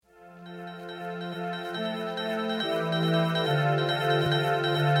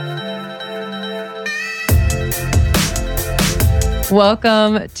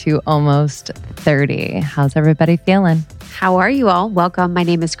Welcome to Almost 30. How's everybody feeling? How are you all? Welcome. My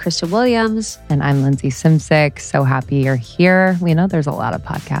name is Krista Williams. And I'm Lindsay Simcik. So happy you're here. We know there's a lot of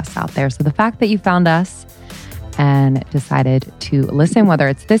podcasts out there. So the fact that you found us and decided to listen, whether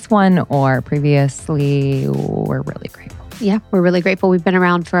it's this one or previously, we're really grateful. Yeah, we're really grateful. We've been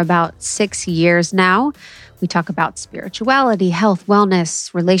around for about 6 years now. We talk about spirituality, health,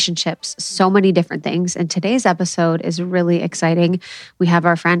 wellness, relationships, so many different things. And today's episode is really exciting. We have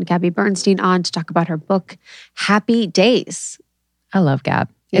our friend Gabby Bernstein on to talk about her book, Happy Days. I love Gab.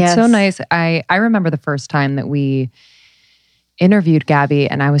 Yes. It's so nice. I remember the first time that we interviewed Gabby,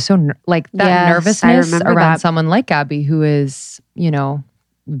 and I was so nervousness around someone like Gabby, who is,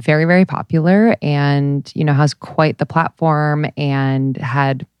 very, very popular and, has quite the platform and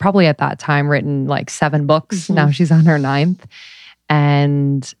had probably at that time written like 7 books. Mm-hmm. Now she's on her 9th.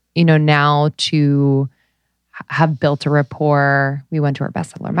 And, now to have built a rapport, we went to her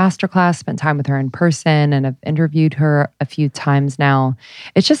bestseller masterclass, spent time with her in person, and have interviewed her a few times now.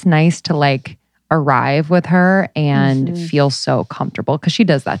 It's just nice to arrive with her and feel so comfortable, because she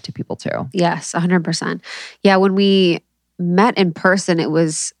does that to people too. Yes, 100%. Yeah, when we met in person, it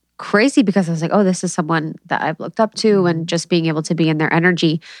was crazy because I was like, oh, this is someone that I've looked up to, and just being able to be in their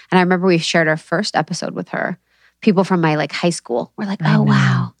energy. And I remember we shared our first episode with her. People from my high school were like, oh,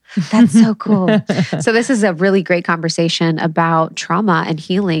 wow, that's so cool. So this is a really great conversation about trauma and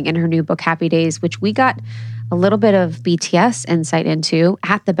healing in her new book, Happy Days, which we got a little bit of BTS insight into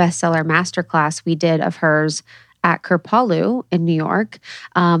at the bestseller masterclass we did of hers at Kripalu in New York.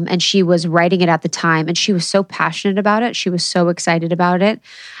 And she was writing it at the time, and she was so passionate about it. She was so excited about it.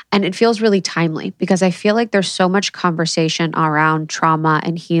 And it feels really timely because I feel like there's so much conversation around trauma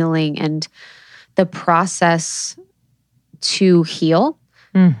and healing and the process to heal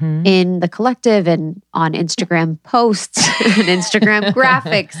in the collective and on Instagram posts and Instagram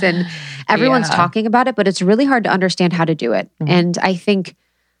graphics, and everyone's talking about it, but it's really hard to understand how to do it. And I think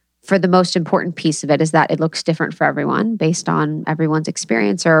for the most important piece of it is that it looks different for everyone based on everyone's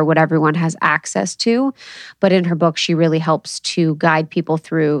experience or what everyone has access to. But in her book, she really helps to guide people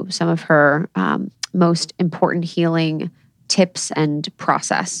through some of her most important healing tips and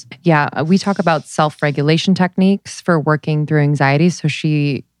process. Yeah, we talk about self-regulation techniques for working through anxiety. So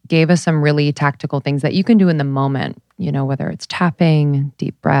she gave us some really tactical things that you can do in the moment, whether it's tapping,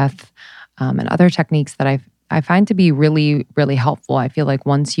 deep breath, and other techniques that I find to be really, really helpful. I feel like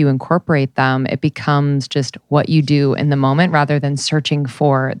once you incorporate them, it becomes just what you do in the moment rather than searching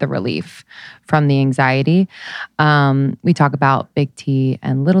for the relief from the anxiety. We talk about big T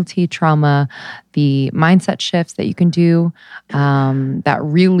and little t trauma, the mindset shifts that you can do that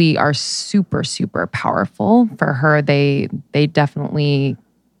really are super, super powerful for her. They definitely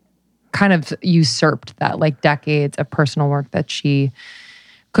kind of usurped that decades of personal work that she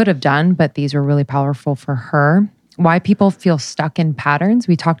could have done, but these were really powerful for her. Why people feel stuck in patterns.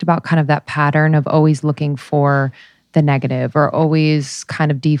 We talked about kind of that pattern of always looking for the negative or always kind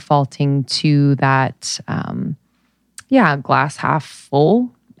of defaulting to that, glass half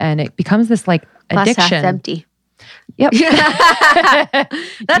full. And it becomes this addiction. Glass half empty. Yep.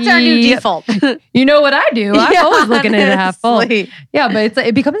 That's our new default. You know what I do? I'm always looking at it half full. Yeah, but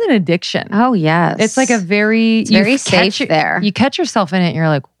it becomes an addiction. Oh, yes. It's like very safe there. You catch yourself in it and you're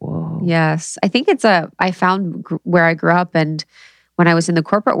like, whoa. Yes. I think I found where I grew up, and when I was in the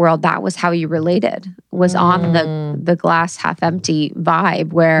corporate world, that was how you related, was on the glass half empty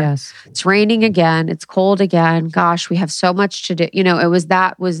vibe where it's raining again, it's cold again. Gosh, we have so much to do.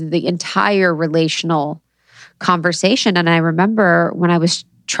 That was the entire relational conversation. And I remember when I was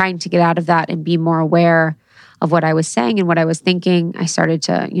trying to get out of that and be more aware of what I was saying and what I was thinking, I started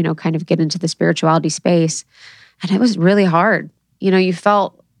to, kind of get into the spirituality space. And it was really hard. You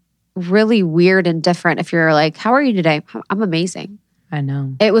felt really weird and different if you're like, how are you today? I'm amazing. I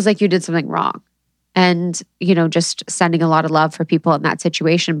know. It was like you did something wrong. And, just sending a lot of love for people in that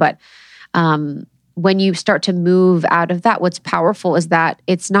situation. But when you start to move out of that, what's powerful is that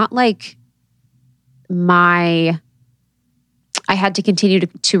it's not like I had to continue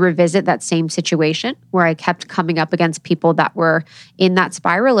to revisit that same situation where I kept coming up against people that were in that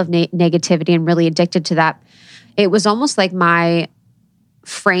spiral of negativity and really addicted to that. It was almost like my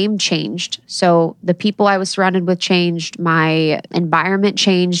frame changed. So the people I was surrounded with changed, my environment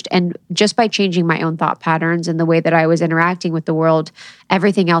changed, and just by changing my own thought patterns and the way that I was interacting with the world,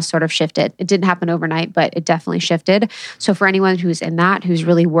 everything else sort of shifted. It didn't happen overnight, but it definitely shifted. So for anyone who's in that, who's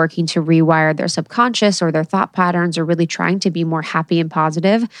really working to rewire their subconscious or their thought patterns, or really trying to be more happy and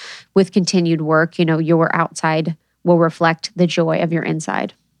positive with continued work, your outside will reflect the joy of your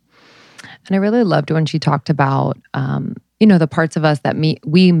inside. And I really loved when she talked about, the parts of us that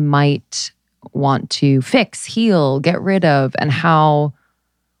we might want to fix, heal, get rid of, and how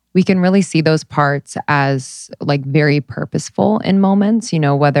we can really see those parts as like very purposeful in moments,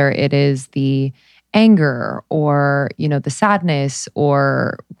 whether it is the anger or, the sadness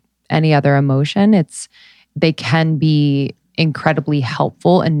or any other emotion. They can be incredibly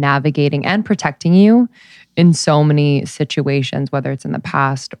helpful in navigating and protecting you in so many situations, whether it's in the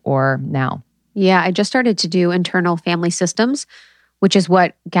past or now. Yeah, I just started to do internal family systems, which is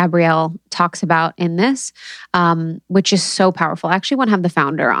what Gabrielle talks about in this, which is so powerful. I actually want to have the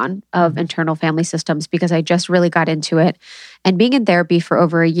founder on of internal family systems because I just really got into it. And being in therapy for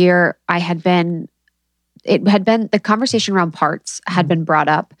over a year, the conversation around parts had been brought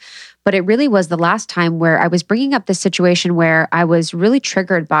up, but it really was the last time where I was bringing up this situation where I was really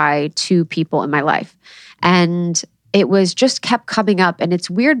triggered by two people in my life. And it was just kept coming up. And it's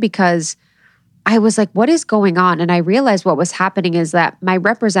weird because I was like, what is going on? And I realized what was happening is that my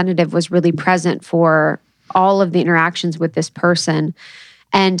representative was really present for all of the interactions with this person.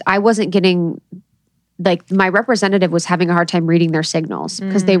 And I wasn't getting, my representative was having a hard time reading their signals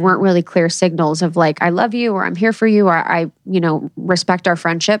because they weren't really clear signals of like, I love you, or I'm here for you, or I respect our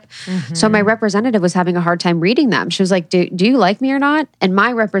friendship. So my representative was having a hard time reading them. She was like, do you like me or not? And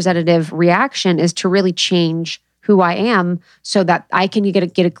my representative reaction is to really change who I am so that I can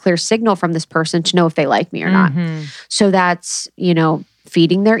get a clear signal from this person to know if they like me or not. So that's,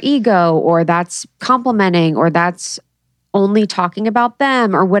 feeding their ego, or that's complimenting, or that's only talking about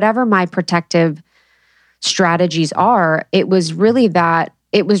them, or whatever my protective strategies are. It was really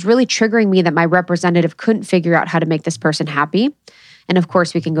triggering me that my representative couldn't figure out how to make this person happy. And of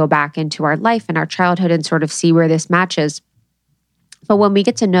course, we can go back into our life and our childhood and sort of see where this matches. But when we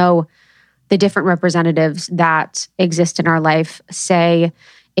get to know the different representatives that exist in our life, say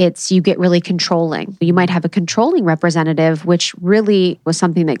you get really controlling. You might have a controlling representative, which really was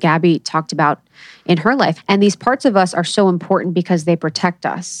something that Gabby talked about in her life. And these parts of us are so important because they protect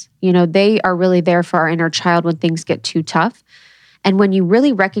us. They are really there for our inner child when things get too tough. And when you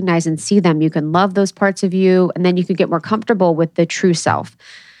really recognize and see them, you can love those parts of you, and then you can get more comfortable with the true self.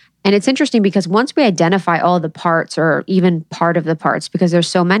 And it's interesting because once we identify all the parts, or even part of the parts, because there's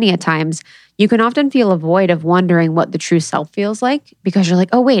so many at times, you can often feel a void of wondering what the true self feels like, because you're like,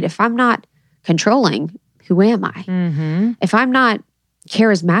 oh, wait, if I'm not controlling, who am I? If I'm not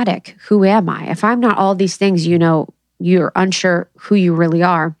charismatic, who am I? If I'm not all these things, you're unsure who you really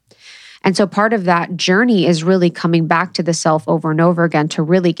are. And so part of that journey is really coming back to the self over and over again to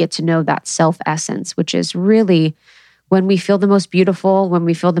really get to know that self essence, which is really when we feel the most beautiful, when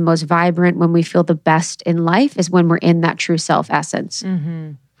we feel the most vibrant, when we feel the best in life, is when we're in that true self essence.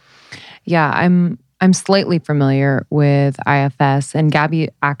 Yeah, I'm slightly familiar with IFS, and Gabby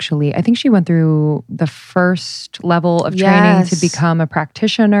actually, I think she went through the first level of training to become a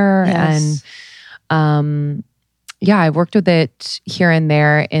practitioner. And I've worked with it here and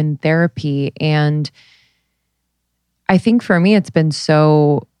there in therapy. And I think for me, it's been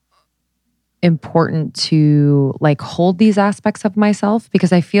so important to hold these aspects of myself,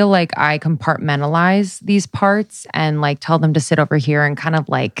 because I feel like I compartmentalize these parts and tell them to sit over here and kind of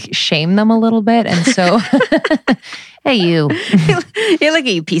shame them a little bit. And so, hey, you. You're like,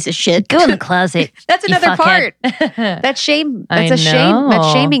 you piece of shit. Go in the closet. That's another part. That's shame. That's shame.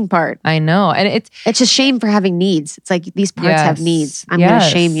 That's shaming part. I know. And it's a shame for having needs. It's like, these parts have needs. I'm going to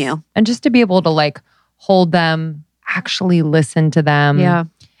shame you. And just to be able to hold them, actually listen to them. Yeah.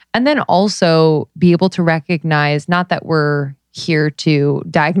 And then also be able to recognize, not that we're here to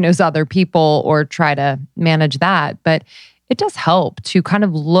diagnose other people or try to manage that, but it does help to kind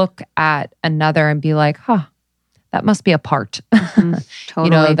of look at another and be like, that must be a part,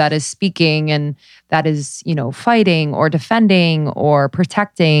 Totally. That is speaking, and that is, fighting or defending or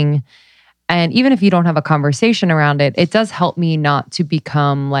protecting. And even if you don't have a conversation around it, it does help me not to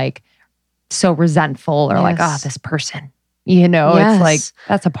become so resentful or this person. It's like,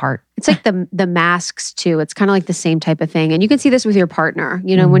 that's a part. It's like the masks too. It's kind of like the same type of thing. And you can see this with your partner.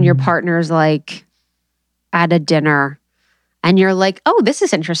 When your partner's at a dinner and you're like, oh, this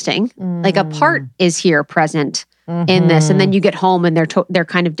is interesting. Like a part is here present in this. And then you get home and they're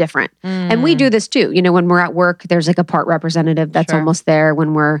kind of different. And we do this too. When we're at work, there's a part representative that's almost there.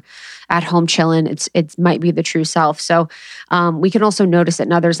 When we're at home chilling, it might be the true self. So we can also notice it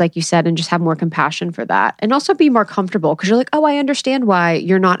in others, like you said, and just have more compassion for that. And also be more comfortable, because you're like, oh, I understand why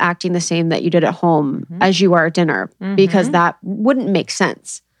you're not acting the same that you did at home as you are at dinner, because that wouldn't make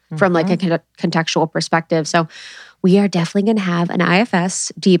sense from a contextual perspective. So we are definitely going to have an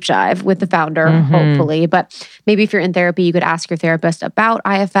IFS deep dive with the founder, hopefully. But maybe if you're in therapy, you could ask your therapist about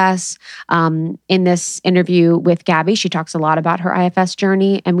IFS. In this interview with Gabby, she talks a lot about her IFS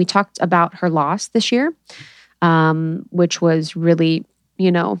journey. And we talked about her loss this year, which was really,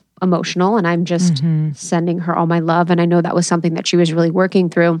 emotional. And I'm just sending her all my love. And I know that was something that she was really working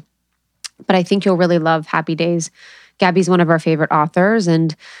through. But I think you'll really love Happy Days. Gabby's one of our favorite authors,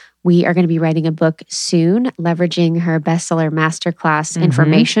 and we are going to be writing a book soon, leveraging her bestseller masterclass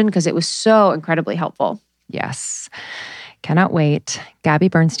information because it was so incredibly helpful. Yes. Cannot wait.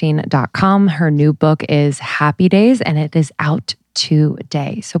 GabbyBernstein.com. Her new book is Happy Days, and it is out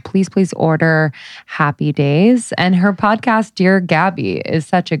today. So please order Happy Days. And her podcast, Dear Gabby, is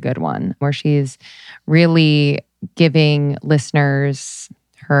such a good one where she's really giving listeners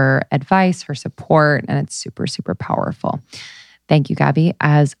her advice, her support, and it's super, super powerful. Thank you, Gabby,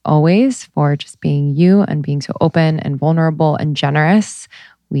 as always, for just being you and being so open and vulnerable and generous.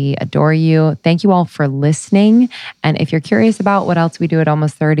 We adore you. Thank you all for listening. And if you're curious about what else we do at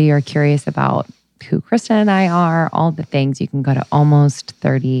Almost 30 or curious about who Kristen and I are, all the things, you can go to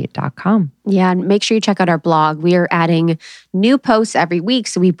almost30.com. Yeah, and make sure you check out our blog. We are adding new posts every week.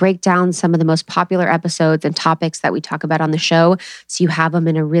 So we break down some of the most popular episodes and topics that we talk about on the show. So you have them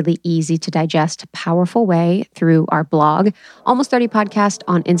in a really easy to digest, powerful way through our blog. Almost 30 Podcast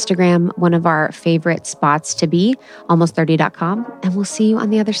on Instagram, one of our favorite spots to be, almost30.com. And we'll see you on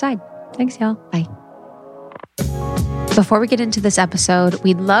the other side. Thanks, y'all. Bye. Before we get into this episode,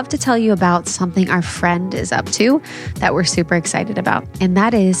 we'd love to tell you about something our friend is up to that we're super excited about, and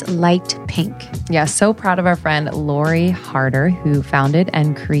that is Light Pink. Yeah, so proud of our friend Lori Harder, who founded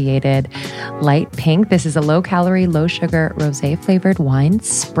and created Light Pink. This is a low-calorie, low-sugar, rosé flavored wine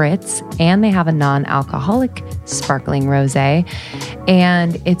spritz, and they have a non-alcoholic sparkling rosé.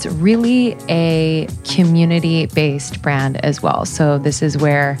 And it's really a community-based brand as well. So this is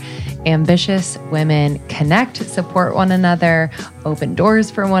where ambitious women connect, support one another, open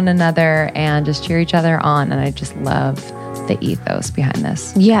doors for one another, and just cheer each other on. And I just love the ethos behind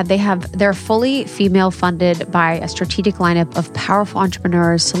this. Yeah, they're fully female funded by a strategic lineup of powerful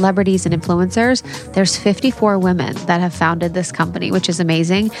entrepreneurs, celebrities, and influencers. There's 54 women that have founded this company, which is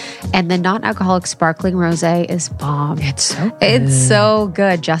amazing. And the non-alcoholic sparkling rosé is bomb. It's so good. It's so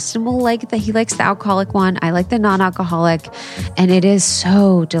good. Justin will like that. He likes the alcoholic one. I like the non-alcoholic, and it is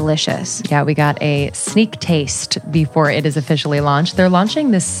so delicious. Yeah, we got a sneak taste before it is officially launched. They're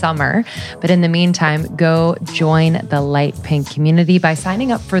launching this summer, but in the meantime, go join the Light Pink community by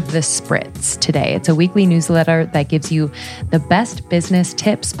signing up for the Spritz today. It's a weekly newsletter that gives you the best business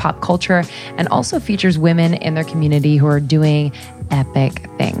tips, pop culture, and also features women in their community who are doing epic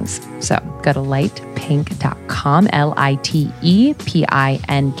things. So go to lightpink.com,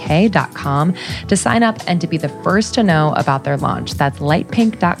 LITEPINK.com to sign up and to be the first to know about their launch. That's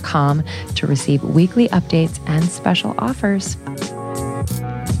lightpink.com to receive weekly updates and special offers.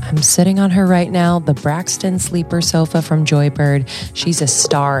 I'm sitting on her right now, the Braxton sleeper sofa from Joybird. She's a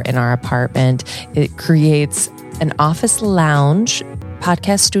star in our apartment. It creates an office lounge,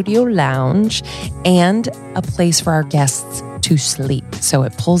 podcast studio lounge, and a place for our guests to sleep. So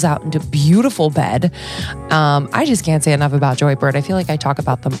it pulls out into a beautiful bed. I just can't say enough about Joybird. I feel like I talk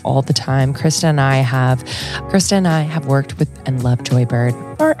about them all the time. Krista and I have worked with and loved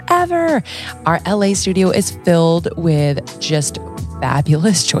Joybird forever. Our LA studio is filled with just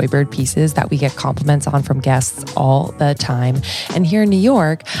fabulous Joybird pieces that we get compliments on from guests all the time. And here in New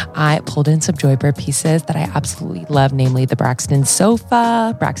York, I pulled in some Joybird pieces that I absolutely love, namely the Braxton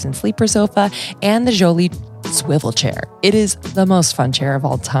sofa, Braxton sleeper sofa, and the Jolie swivel chair. It is the most fun chair of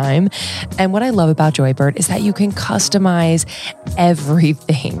all time. And what I love about Joybird is that you can customize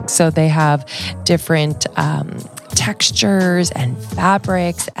everything. So they have different textures and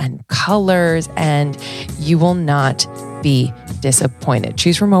fabrics and colors, and you will not be disappointed.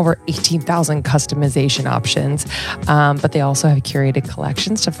 Choose from over 18,000 customization options, but they also have curated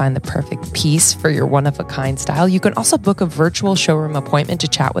collections to find the perfect piece for your one-of-a-kind style. You can also book a virtual showroom appointment to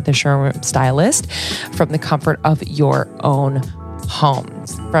chat with a showroom stylist from the comfort of your own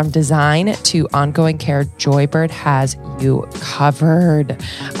homes. From design to ongoing care, Joybird has you covered.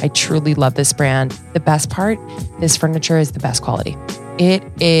 I truly love this brand. The best part, this furniture is the best quality. It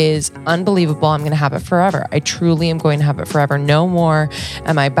is unbelievable. I'm going to have it forever. I truly am going to have it forever. No more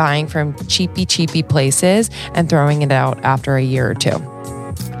am I buying from cheapy places and throwing it out after a year or two.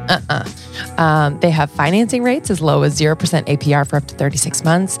 They have financing rates as low as 0% APR for up to 36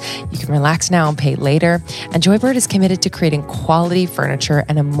 months. You can relax now and pay later. And Joybird is committed to creating quality furniture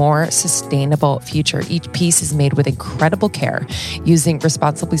and a more sustainable future. Each piece is made with incredible care, using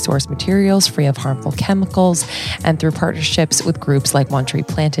responsibly sourced materials free of harmful chemicals. And through partnerships with groups like One Tree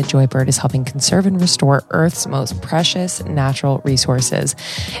Planted, Joybird is helping conserve and restore Earth's most precious natural resources.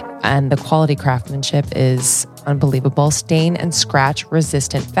 And the quality craftsmanship is unbelievable. Stain and scratch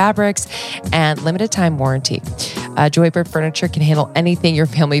resistant fabrics and limited time warranty. Joybird furniture can handle anything your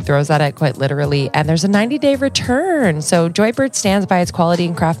family throws at it, quite literally. And there's a 90-day return. So Joybird stands by its quality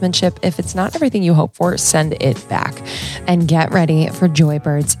and craftsmanship. If it's not everything you hope for, send it back. And get ready for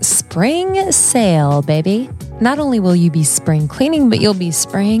Joybird's spring sale, baby. Not only will you be spring cleaning, but you'll be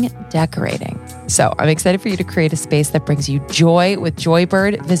spring decorating. So I'm excited for you to create a space that brings you joy with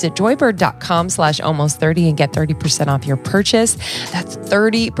Joybird. Visit joybird.com/almost30 and get 30% off your purchase. That's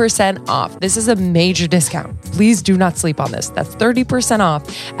 30% off. This is a major discount. Please do not sleep on this. That's 30% off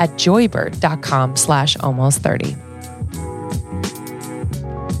at joybird.com/almost30.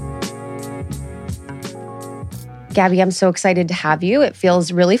 Gabby, I'm so excited to have you. It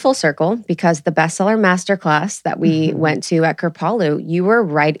feels really full circle because the bestseller masterclass that we went to at Kripalu, you were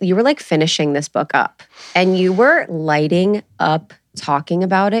like finishing this book up and you were lighting up talking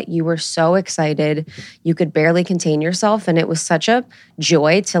about it. You were so excited. You could barely contain yourself. And it was such a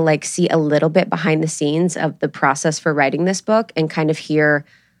joy to like see a little bit behind the scenes of the process for writing this book and kind of hear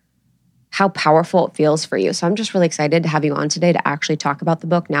how powerful it feels for you. So I'm just really excited to have you on today to actually talk about the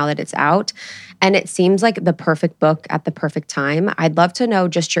book now that it's out. And it seems like the perfect book at the perfect time. I'd love to know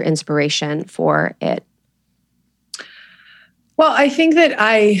just your inspiration for it. Well, I think that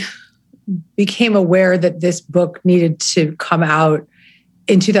I became aware that this book needed to come out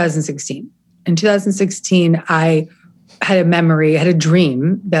in 2016. In 2016, I had a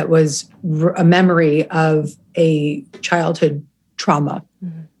dream that was a memory of a childhood trauma.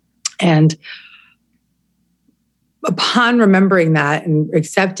 Mm-hmm. And upon remembering that and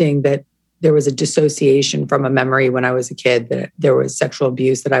accepting that there was a dissociation from a memory when I was a kid, that there was sexual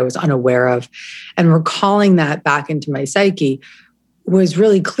abuse that I was unaware of, and recalling that back into my psyche was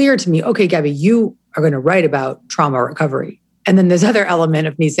really clear to me. Okay, Gabby, you are going to write about trauma recovery. And then this other element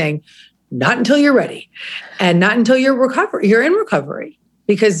of me saying, not until you're ready and not until you're in recovery.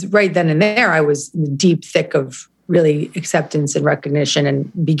 Because right then and there, I was in the deep thick of really acceptance and recognition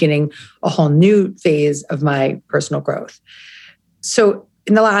and beginning a whole new phase of my personal growth. So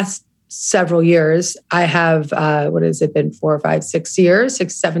in the last several years, I have, what has it been,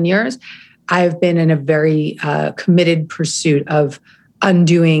 7 years, I've been in a very committed pursuit of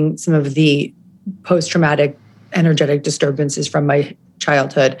undoing some of the post-traumatic energetic disturbances from my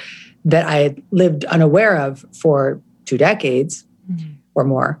childhood that I had lived unaware of for 2 decades or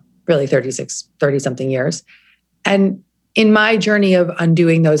more, really 30-something years. And in my journey of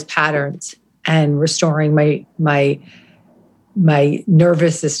undoing those patterns and restoring my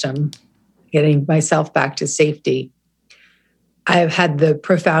nervous system, getting myself back to safety, I've had the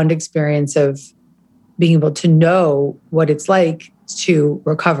profound experience of being able to know what it's like to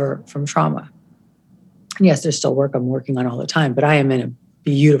recover from trauma. And yes, there's still work I'm working on all the time, but I am in a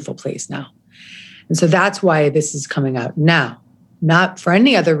beautiful place now. And so that's why this is coming out now. Not for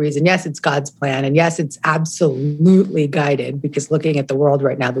any other reason. Yes, it's God's plan. And yes, it's absolutely guided because looking at the world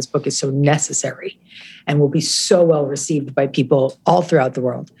right now, this book is so necessary and will be so well received by people all throughout the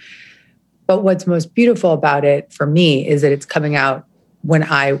world. But what's most beautiful about it for me is that it's coming out when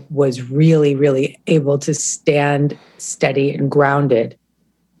I was really, really able to stand steady and grounded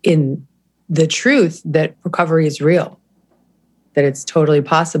in the truth that recovery is real, that it's totally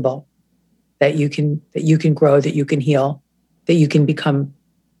possible, that you can grow, that you can heal, that you can become,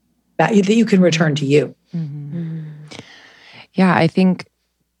 that you can return to you. Mm-hmm. Yeah, I think,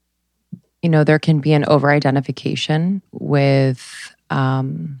 there can be an over-identification with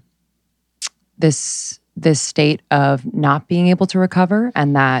this state of not being able to recover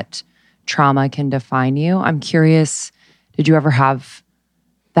and that trauma can define you. I'm curious, did you ever have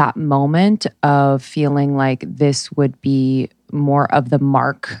that moment of feeling like this would be more of the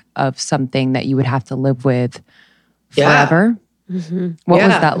mark of something that you would have to live with forever? Yeah. Mm-hmm. What was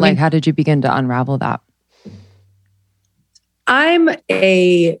that like? How did you begin to unravel that? I'm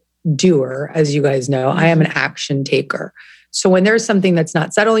a doer, as you guys know. I am an action taker. So when there's something that's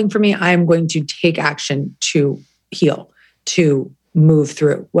not settling for me, I am going to take action to heal, to move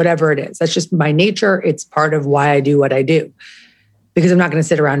through, whatever it is. That's just my nature. It's part of why I do what I do. Because I'm not going to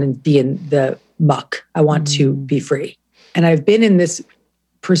sit around and be in the muck. I want to be free. And I've been in this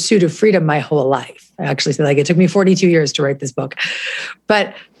pursuit of freedom my whole life. I actually say, it took me 42 years to write this book.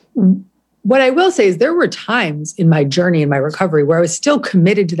 But what I will say is there were times in my journey, in my recovery, where I was still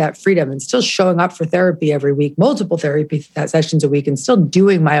committed to that freedom and still showing up for therapy every week, multiple therapy sessions a week, and still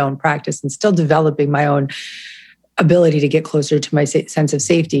doing my own practice and still developing my own ability to get closer to my sense of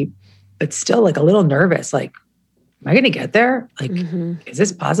safety, but still like a little nervous. Like, am I going to get there? Like, is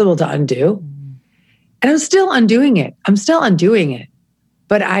this possible to undo? And I'm still undoing it.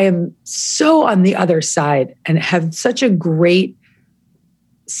 But I am so on the other side and have such a great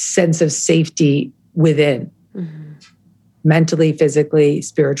sense of safety within, mentally, physically,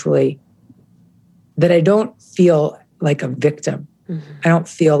 spiritually, that I don't feel like a victim. I don't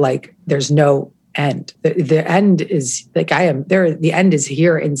feel like there's no end. The end is like I am there. The end is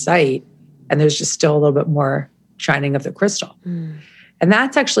here in sight, and there's just still a little bit more shining of the crystal. And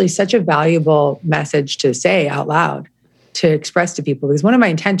that's actually such a valuable message to say out loud, to express to people, because one of my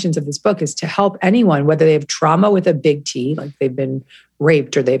intentions of this book is to help anyone, whether they have trauma with a big T, like they've been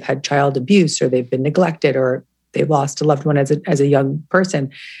raped or they've had child abuse or they've been neglected or they've lost a loved one as a young person,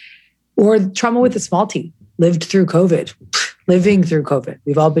 or trauma with a small T, living through COVID.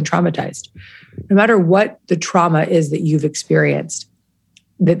 We've all been traumatized. No matter what the trauma is that you've experienced,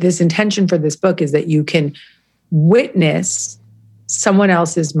 that this intention for this book is that you can witness someone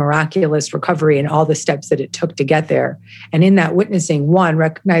else's miraculous recovery and all the steps that it took to get there. And in that witnessing, one,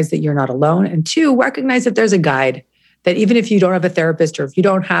 recognize that you're not alone. And two, recognize that there's a guide, that even if you don't have a therapist or if you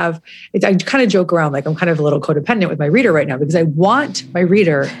don't have, I kind of joke around like I'm kind of a little codependent with my reader right now because I want my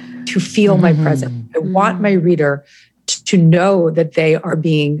reader to feel my presence. I want my reader to know that they are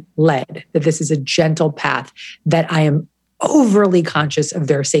being led, that this is a gentle path, that I am overly conscious of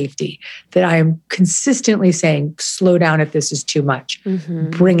their safety, that I am consistently saying, slow down if this is too much,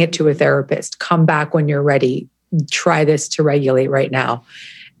 bring it to a therapist, come back when you're ready, try this to regulate right now.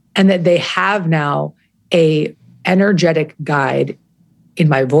 And that they have now a energetic guide in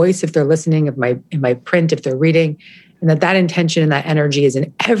my voice, if they're listening, in my print, if they're reading, and that intention and that energy is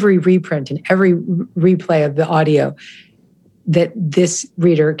in every reprint and every replay of the audio, that this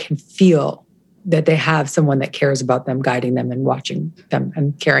reader can feel that they have someone that cares about them, guiding them and watching them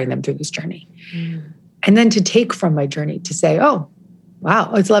and carrying them through this journey. And then to take from my journey to say, oh,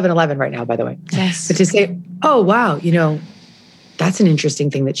 wow, it's 11:11 right now, by the way. Yes. But to say, oh, wow, that's an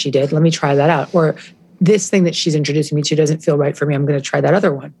interesting thing that she did. Let me try that out. Or this thing that she's introducing me to doesn't feel right for me. I'm going to try that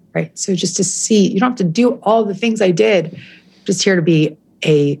other one, right? So just to see, you don't have to do all the things I did. I'm just here to be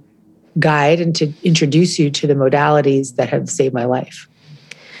a guide and to introduce you to the modalities that have saved my life.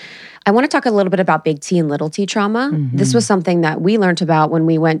 I want to talk a little bit about big T and little T trauma. This was something that we learned about when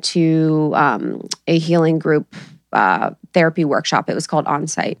we went to a healing group therapy workshop. It was called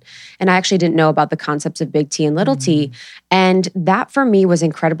Onsite. And I actually didn't know about the concepts of big T and little T. And that for me was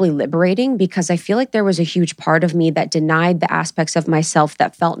incredibly liberating because I feel like there was a huge part of me that denied the aspects of myself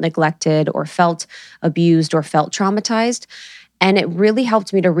that felt neglected or felt abused or felt traumatized. And it really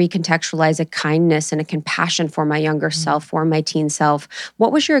helped me to recontextualize a kindness and a compassion for my younger self, for my teen self.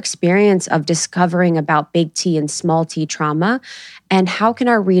 What was your experience of discovering about big T and small T trauma? And how can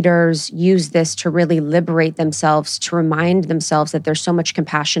our readers use this to really liberate themselves, to remind themselves that there's so much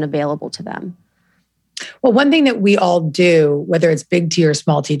compassion available to them? Well, one thing that we all do, whether it's big T or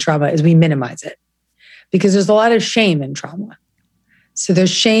small T trauma, is we minimize it because there's a lot of shame in trauma. So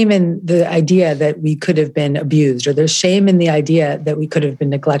there's shame in the idea that we could have been abused, or there's shame in the idea that we could have been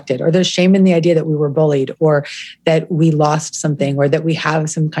neglected, or there's shame in the idea that we were bullied, or that we lost something, or that we have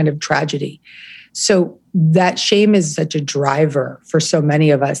some kind of tragedy. So that shame is such a driver for so many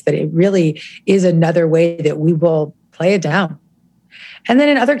of us that it really is another way that we will play it down. And then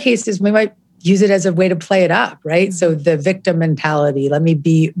in other cases, we might use it as a way to play it up, right? So the victim mentality, let me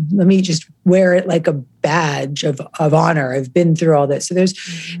just wear it like a badge of honor. I've been through all this. So there's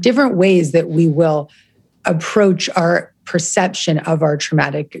different ways that we will approach our perception of our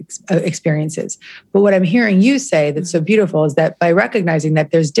traumatic experiences. But what I'm hearing you say that's so beautiful is that by recognizing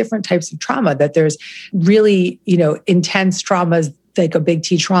that there's different types of trauma, that there's really, intense traumas, like a big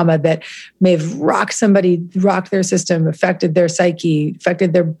T trauma that may have rocked their system, affected their psyche,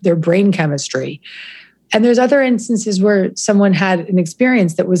 affected their brain chemistry. And there's other instances where someone had an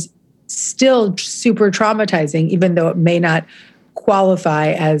experience that was still super traumatizing, even though it may not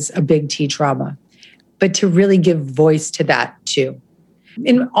qualify as a big T trauma, but to really give voice to that too.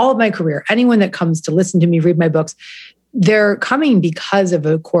 In all of my career, anyone that comes to listen to me, read my books, they're coming because of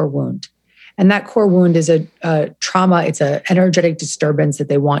a core wound. And that core wound is a trauma. It's an energetic disturbance that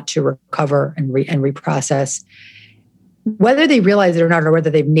they want to recover and reprocess. Whether they realize it or not, or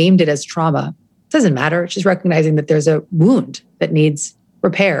whether they've named it as trauma, it doesn't matter. It's just recognizing that there's a wound that needs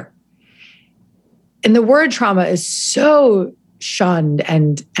repair. And the word trauma is so shunned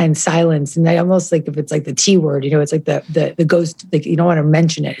and silenced. And I almost like if it's like the T word, it's like the ghost, like you don't want to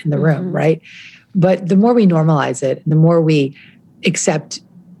mention it in the room, right? But the more we normalize it, the more we accept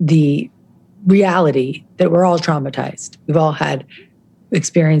the reality that we're all traumatized. We've all had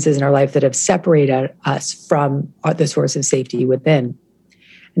experiences in our life that have separated us from the source of safety within,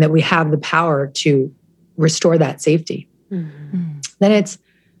 and that we have the power to restore that safety. Then it's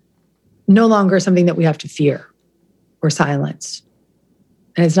no longer something that we have to fear or silence.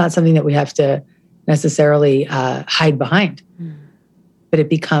 And it's not something that we have to necessarily hide behind, but it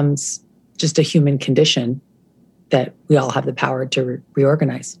becomes just a human condition that we all have the power to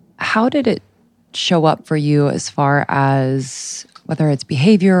reorganize. How did it show up for you as far as whether it's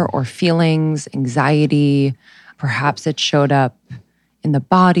behavior or feelings, anxiety? Perhaps it showed up in the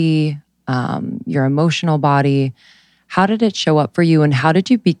body, your emotional body. How did it show up for you, and how did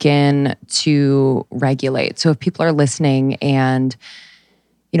you begin to regulate? So if people are listening and,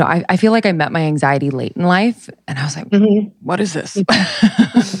 I feel like I met my anxiety late in life and I was like, what is this? It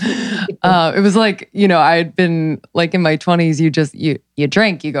was like, I'd been like in my 20s, you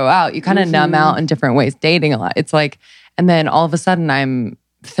drink, you go out, you kind of numb out in different ways, dating a lot. It's like, and then all of a sudden I'm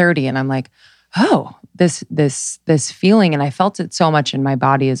 30 and I'm like, oh, this feeling. And I felt it so much in my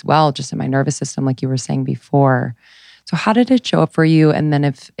body as well, just in my nervous system, like you were saying before. So how did it show up for you? And then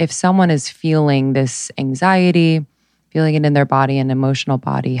if someone is feeling this anxiety, feeling it in their body and emotional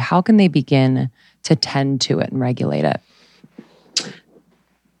body, how can they begin to tend to it and regulate it?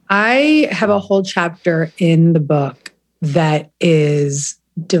 I have a whole chapter in the book that is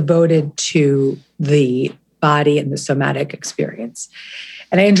devoted to the body and the somatic experience.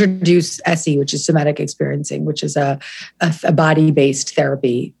 And I introduce SE, which is somatic experiencing, which is a body-based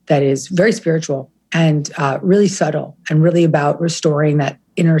therapy that is very spiritual and really subtle and really about restoring that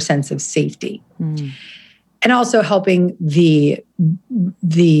inner sense of safety. And also helping the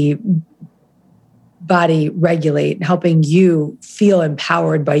body regulate and helping you feel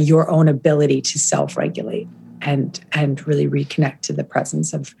empowered by your own ability to self-regulate and really reconnect to the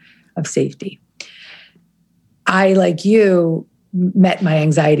presence of safety. I, like you, met my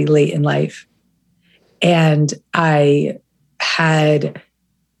anxiety late in life, and I had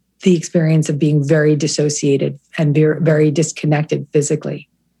the experience of being very dissociated and very disconnected physically.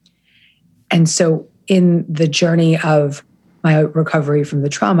 And so in the journey of my recovery from the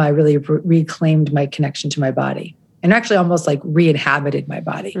trauma, I really reclaimed my connection to my body and actually almost like re-inhabited my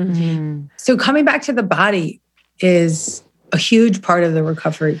body. So coming back to the body is a huge part of the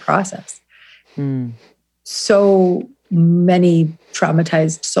recovery process. So many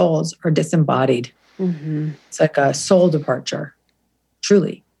traumatized souls are disembodied. It's like a soul departure,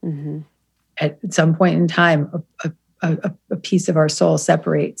 truly. At some point in time, a piece of our soul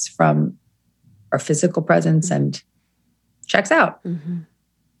separates from our physical presence and checks out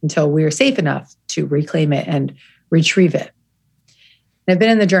until we are safe enough to reclaim it and retrieve it. And I've been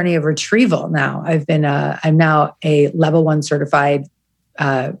in the journey of retrieval now. I'm now a level 1 certified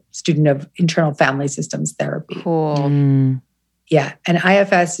student of internal family systems therapy. Cool. Yeah. And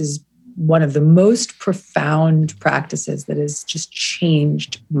IFS is one of the most profound practices that has just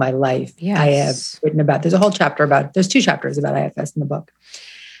changed my life. Yes. I have written about, there's 2 chapters about IFS in the book.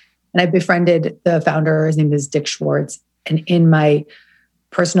 And I befriended the founder. His name is Dick Schwartz. And in my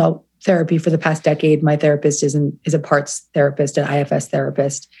personal therapy for the past decade, my therapist is a parts therapist, an IFS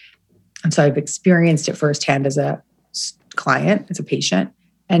therapist. And so I've experienced it firsthand as a client, as a patient,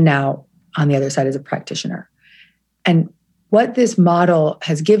 and now on the other side as a practitioner. And what this model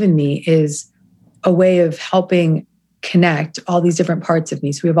has given me is a way of helping connect all these different parts of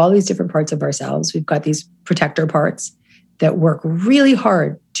me. So we have all these different parts of ourselves. We've got these protector parts that work really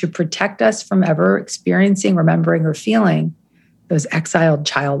hard to protect us from ever experiencing, remembering, or feeling those exiled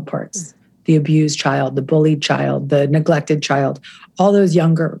child parts, the abused child, the bullied child, the neglected child, all those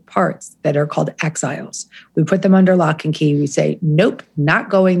younger parts that are called exiles. We put them under lock and key. We say, nope, not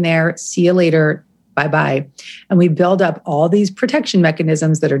going there. See you later. Bye-bye. And we build up all these protection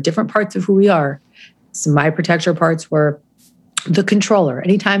mechanisms that are different parts of who we are. So my protector parts were the controller.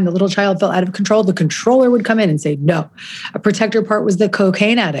 Anytime the little child felt out of control, the controller would come in and say, no. A protector part was the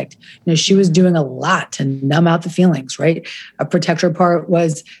cocaine addict. She was doing a lot to numb out the feelings, right? A protector part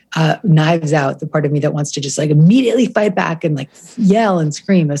was knives out, the part of me that wants to just like immediately fight back and like yell and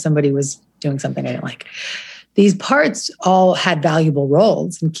scream if somebody was doing something I didn't like. These parts all had valuable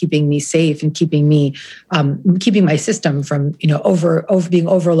roles in keeping me safe and keeping me, keeping my system from, over being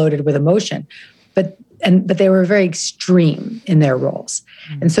overloaded with emotion. But they were very extreme in their roles.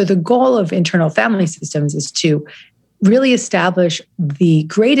 And so the goal of internal family systems is to really establish the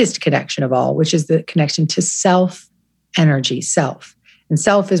greatest connection of all, which is the connection to self energy, self. And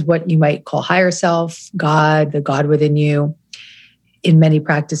self is what you might call higher self, God, the God within you. In many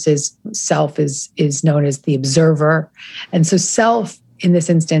practices, self is known as the observer. And so self, in this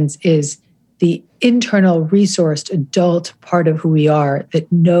instance, is the internal resourced adult part of who we are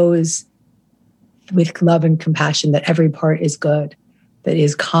that knows with love and compassion that every part is good, that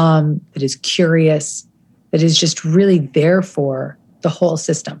is calm, that is curious, that is just really there for the whole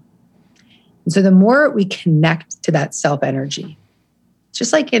system. And so the more we connect to that self energy,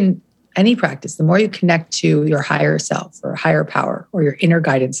 just like in any practice, the more you connect to your higher self or higher power or your inner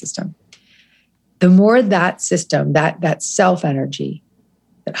guidance system, the more that system, that self energy,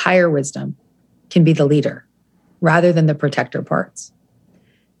 that higher wisdom can be the leader rather than the protector parts.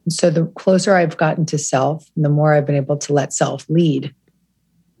 And so the closer I've gotten to self, and the more I've been able to let self lead,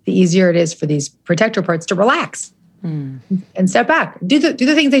 the easier it is for these protector parts to relax and step back. Do the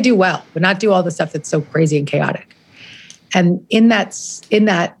things they do well, but not do all the stuff that's so crazy and chaotic. And in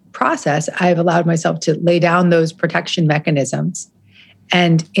that process, I've allowed myself to lay down those protection mechanisms.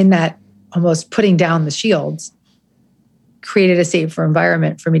 And in that almost putting down the shields, created a safer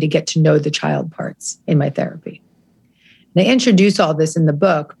environment for me to get to know the child parts in my therapy. And I introduce all this in the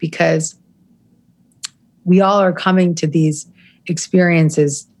book because we all are coming to these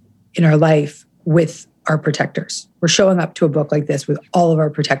experiences in our life with our protectors. We're showing up to a book like this with all of our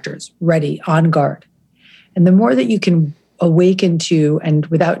protectors ready, on guard. And the more that you can awaken to and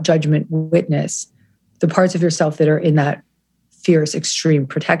without judgment witness the parts of yourself that are in that fierce, extreme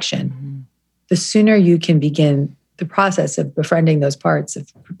protection, the sooner you can begin the process of befriending those parts,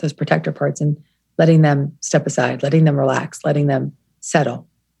 of those protector parts, and letting them step aside, letting them relax, letting them settle,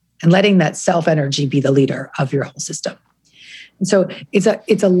 and letting that self energy be the leader of your whole system. And so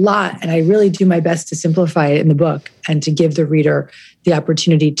it's a lot, and I really do my best to simplify it in the book and to give the reader the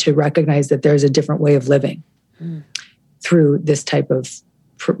opportunity to recognize that there's a different way of living through this type of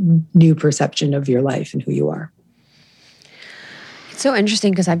new perception of your life and who you are. It's so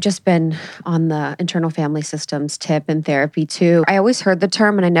interesting because I've just been on the internal family systems tip and therapy too. I always heard the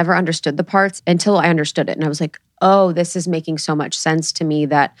term and I never understood the parts until I understood it. And I was like, oh, this is making so much sense to me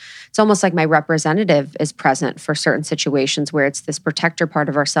that it's almost like my representative is present for certain situations where it's this protector part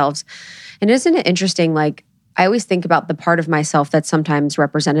of ourselves. And isn't it interesting, like, I always think about the part of myself that's sometimes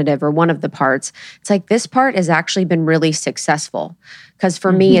representative or one of the parts. It's like this part has actually been really successful because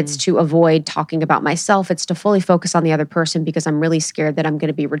for me, it's to avoid talking about myself. It's to fully focus on the other person because I'm really scared that I'm going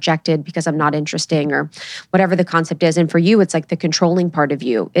to be rejected because I'm not interesting or whatever the concept is. And for you, it's like the controlling part of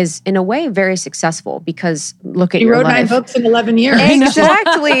you is in a way very successful because look at your life. You wrote 9 books in 11 years.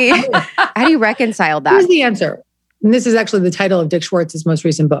 Exactly. How do you reconcile that? Here's the answer. And this is actually the title of Dick Schwartz's most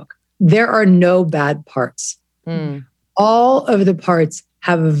recent book. There are no bad parts. All of the parts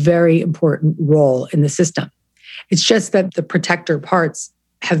have a very important role in the system. It's just that the protector parts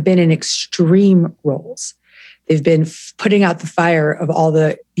have been in extreme roles. They've been putting out the fire of all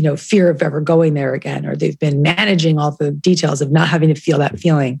the, fear of ever going there again, or they've been managing all the details of not having to feel that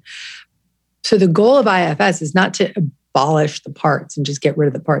feeling. So the goal of IFS is not to abolish the parts and just get rid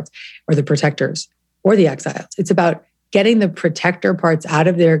of the parts or the protectors or the exiles. It's about getting the protector parts out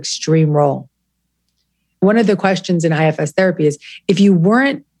of their extreme role. One of the questions in IFS therapy is if you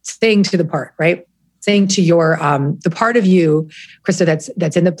weren't saying to the part, right? Saying to your, the part of you, Krista,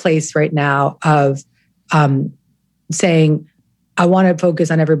 that's in the place right now of saying, I want to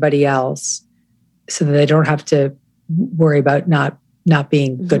focus on everybody else so that I don't have to worry about not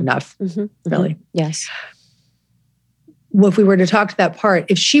being good enough, really. Yes. Well, if we were to talk to that part,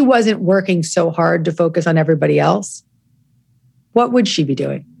 if she wasn't working so hard to focus on everybody else, what would she be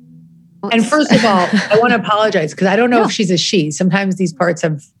doing? And first of all, I want to apologize because I don't know if she's a she. Sometimes these parts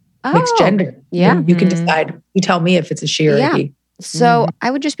have mixed gender. Yeah. You can decide. You tell me if it's a she or a he. So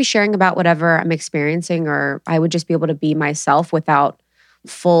I would just be sharing about whatever I'm experiencing, or I would just be able to be myself without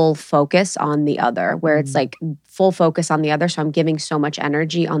full focus on the other, where it's like full focus on the other. So I'm giving so much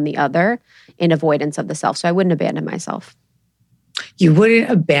energy on the other in avoidance of the self. So I wouldn't abandon myself. You wouldn't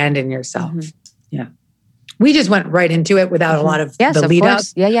abandon yourself. Yeah. We just went right into it without a lot of the lead up.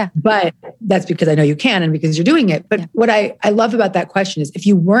 Yeah. But that's because I know you can and because you're doing it. But what I love about that question is if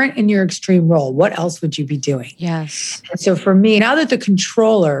you weren't in your extreme role, what else would you be doing? Yes. And so for me, now that the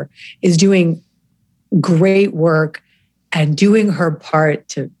controller is doing great work and doing her part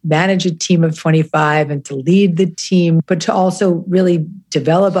to manage a team of 25 and to lead the team, but to also really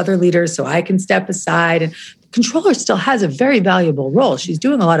develop other leaders so I can step aside. And the controller still has a very valuable role. She's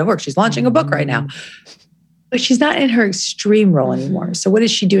doing a lot of work. She's launching a book right now. But she's not in her extreme role anymore. So what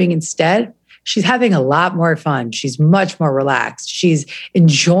is she doing instead? she's having a lot more fun. She's much more relaxed. She's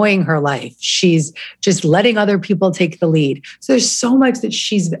enjoying her life. She's just letting other people take the lead. So there's so much that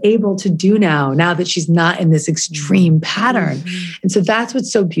she's able to do now that she's not in this extreme pattern. Mm-hmm. And so that's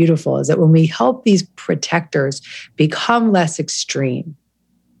what's so beautiful, is that when we help these protectors become less extreme,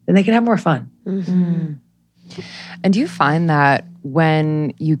 then they can have more fun. Mm-hmm. And do you find that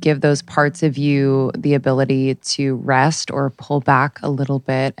when you give those parts of you the ability to rest or pull back a little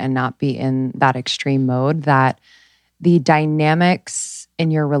bit and not be in that extreme mode, that the dynamics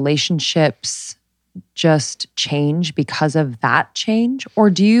in your relationships just change because of that change? Or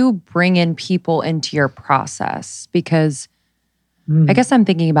do you bring in people into your process? Because I guess I'm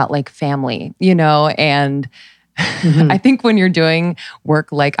thinking about like family, and I think when you're doing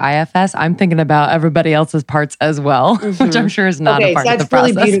work like IFS, I'm thinking about everybody else's parts as well, which I'm sure is not a part of the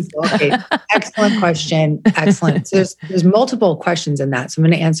process. That's really beautiful. Okay, excellent question. Excellent. So there's multiple questions in that, so I'm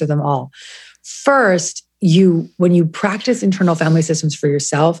going to answer them all. First, when you practice internal family systems for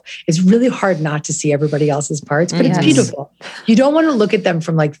yourself, it's really hard not to see everybody else's parts, but it's beautiful. You don't want to look at them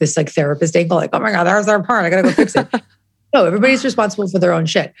from like this therapist angle, like, oh my God, there's our part, I got to go fix it. No, everybody's responsible for their own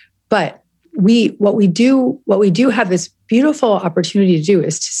shit. But what we do have this beautiful opportunity to do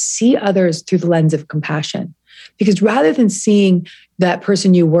is to see others through the lens of compassion. Because rather than seeing that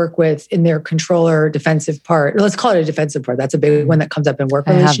person you work with in their controller defensive part, let's call it a defensive part. That's a big one that comes up in work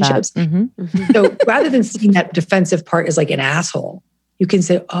relationships. So rather than seeing that defensive part as like an asshole, you can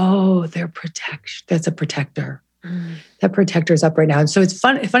say, oh, that's a protector. That protector's up right now. And so it's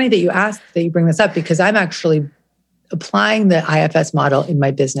funny that you bring this up, because I'm actually applying the IFS model in my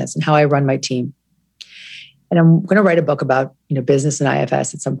business and how I run my team. And I'm going to write a book about, business and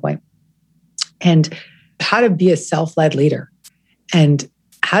IFS at some point, and how to be a self-led leader, and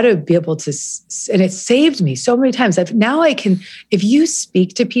how to be able to, and it saved me so many times. Now I can, if you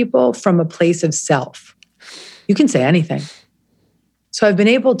speak to people from a place of self, you can say anything. So I've been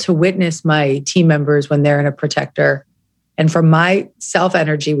able to witness my team members when they're in a protector, and from my self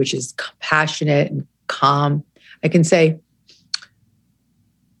energy, which is compassionate and calm, I can say,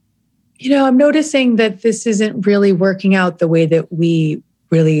 I'm noticing that this isn't really working out the way that we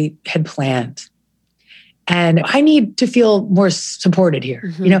really had planned. And I need to feel more supported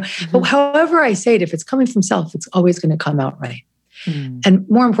here, But however I say it, if it's coming from self, it's always going to come out right. And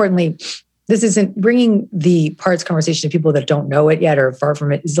more importantly, this isn't bringing the parts conversation to people that don't know it yet or are far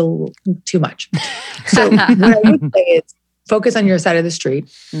from it is a little too much. So what I would say is, focus on your side of the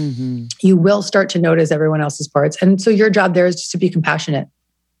street. You will start to notice everyone else's parts. And so your job there is just to be compassionate,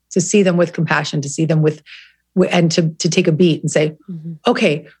 to see them with compassion, to see them and to take a beat and say,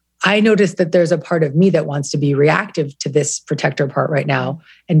 okay, I noticed that there's a part of me that wants to be reactive to this protector part right now,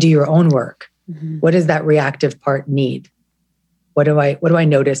 and do your own work. What does that reactive part need? What do I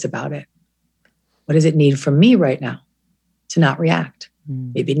notice about it? What does it need from me right now to not react?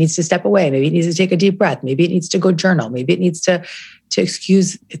 Maybe it needs to step away. Maybe it needs to take a deep breath. Maybe it needs to go journal. Maybe it needs to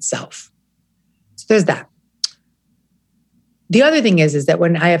excuse itself. So there's that. The other thing is that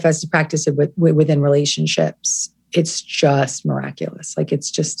when IFS is practiced within relationships, it's just miraculous. Like,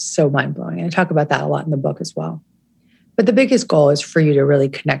 it's just so mind-blowing. And I talk about that a lot in the book as well. But the biggest goal is for you to really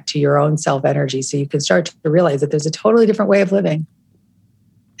connect to your own self-energy, so you can start to realize that there's a totally different way of living.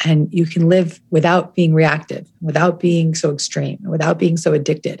 And you can live without being reactive, without being so extreme, without being so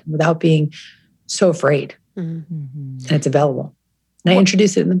addicted, without being so afraid. And it's available. And I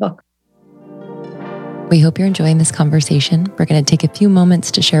introduce it in the book. We hope you're enjoying this conversation. We're going to take a few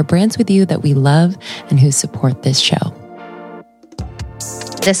moments to share brands with you that we love and who support this show.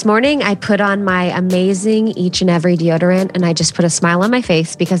 This morning, I put on my amazing Each and Every deodorant, and I just put a smile on my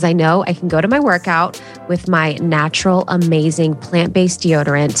face because I know I can go to my workout with my natural, amazing plant-based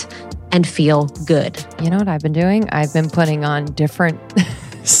deodorant and feel good. You know what I've been doing? I've been putting on different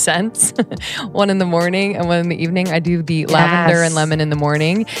scents, one in the morning and one in the evening. I do the lavender and lemon in the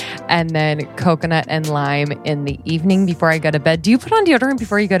morning, and then coconut and lime in the evening before I go to bed. Do you put on deodorant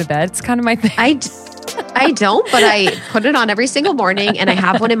before you go to bed? It's kind of my thing. I don't, but I put it on every single morning, and I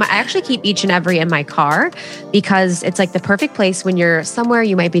have one I actually keep Each and Every in my car, because it's like the perfect place when you're somewhere,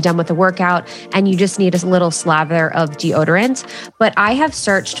 you might be done with a workout and you just need a little slather of deodorant. But I have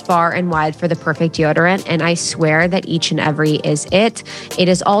searched far and wide for the perfect deodorant, and I swear that Each and Every is it. It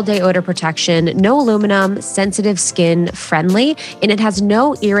is all day odor protection, no aluminum, sensitive skin friendly, and it has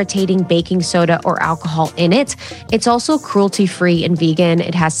no irritating baking soda or alcohol in it. It's also cruelty free and vegan.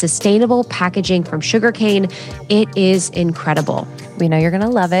 It has sustainable packaging from sugarcane Novocaine. It is incredible. We know you're going to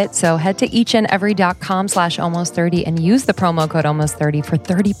love it. So head to eachandevery.com/almost30 and use the promo code almost30 for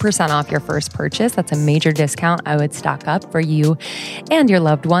 30% off your first purchase. That's a major discount. I would stock up for you and your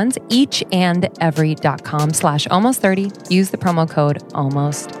loved ones. eachandevery.com/almost30. Use the promo code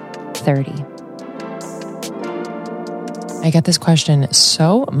almost30. I get this question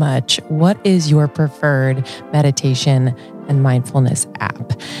so much. What is your preferred meditation and mindfulness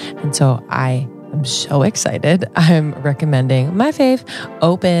app? And so I'm so excited. I'm recommending my fave,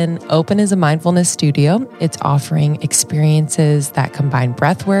 Open. Open is a mindfulness studio. It's offering experiences that combine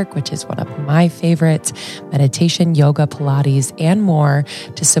breath work, which is one of my favorites, meditation, yoga, Pilates, and more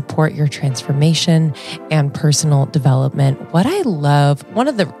to support your transformation and personal development. What I love, one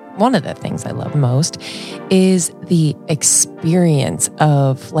of the things I love most is the experience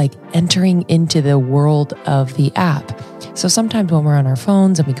of like entering into the world of the app. So sometimes when we're on our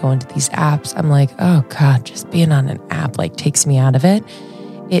phones and we go into these apps, I'm like, oh God, just being on an app like takes me out of it.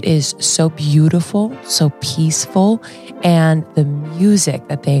 It is so beautiful, so peaceful. And the music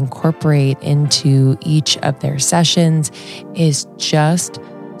that they incorporate into each of their sessions is just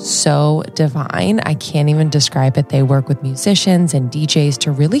so divine. I can't even describe it. They work with musicians and DJs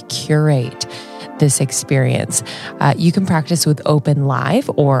to really curate this experience. You can practice with Open live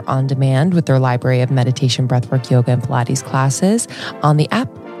or on demand with their library of meditation, breathwork, yoga, and Pilates classes on the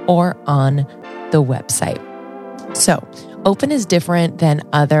app or on the website. So Open is different than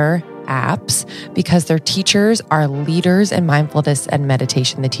other apps because their teachers are leaders in mindfulness and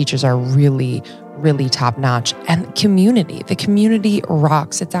meditation. The teachers are really top notch. And the community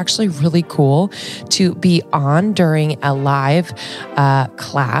rocks. It's actually really cool to be on during a live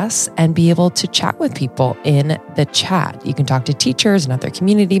class and be able to chat with people in the chat. You can talk to teachers and other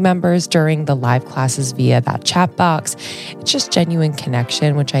community members during the live classes via that chat box. It's just genuine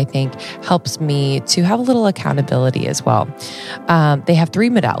connection, which I think helps me to have a little accountability as well. They have 3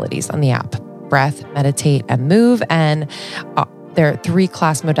 modalities on the app: breath, meditate, and move. And their 3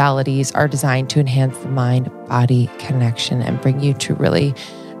 class modalities are designed to enhance the mind-body connection and bring you to really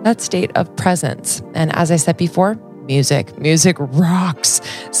that state of presence. And as I said before, music rocks.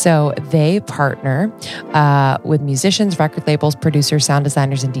 So they partner with musicians, record labels, producers, sound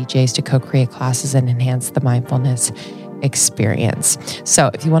designers, and DJs to co-create classes and enhance the mindfulness experience.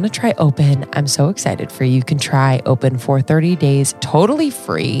 So if you want to try Open, I'm so excited for you. You can try Open for 30 days, totally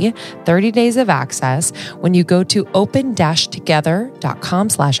free, 30 days of access when you go to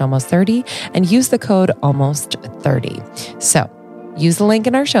open-together.com/almost30 and use the code almost30. So use the link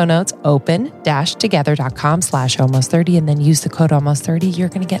in our show notes, open-together.com/almost30, and then use the code almost30. You're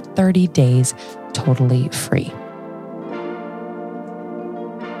going to get 30 days totally free.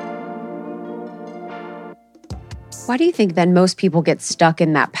 Why do you think then most people get stuck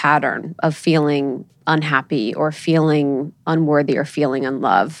in that pattern of feeling unhappy or feeling unworthy or feeling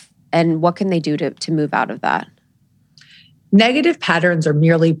unloved? And what can they do to move out of that? Negative patterns are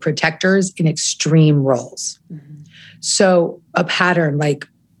merely protectors in extreme roles. Mm-hmm. So a pattern like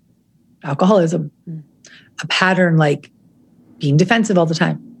alcoholism, a pattern like being defensive all the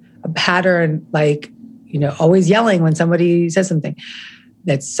time, a pattern like, always yelling when somebody says something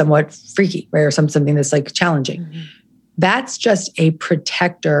that's somewhat freaky, right? Or something that's like challenging. Mm-hmm. That's just a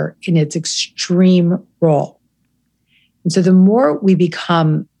protector in its extreme role. And so the more we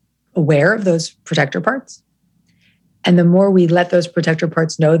become aware of those protector parts, and the more we let those protector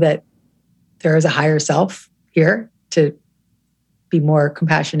parts know that there is a higher self here to be more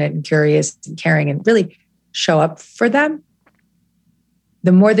compassionate and curious and caring and really show up for them,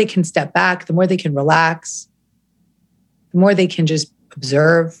 the more they can step back, the more they can relax, the more they can just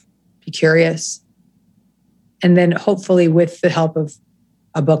observe, be curious. And then hopefully with the help of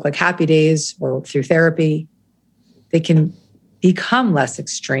a book like Happy Days or through therapy, they can become less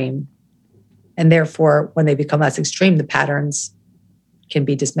extreme. And therefore, when they become less extreme, the patterns can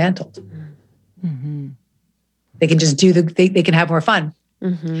be dismantled. Mm-hmm. They can just they can have more fun.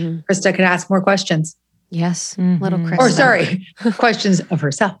 Mm-hmm. Krista can ask more questions. Yes, little Krista. Or questions of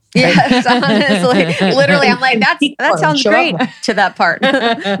herself. Right? Yes, honestly. Literally, I'm like, that sounds great to that part. My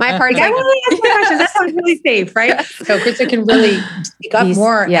part is like, I want to ask more questions. That sounds really safe, right? So Krista can really speak up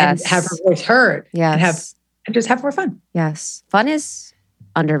more and have her voice heard. Yes. And just have more fun. Yes. Fun is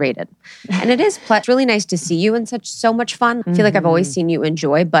underrated. And it is it's really nice to see you in so much fun. I feel like I've always seen you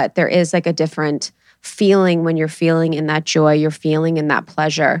enjoy, but there is like a different feeling when you're feeling in that joy, you're feeling in that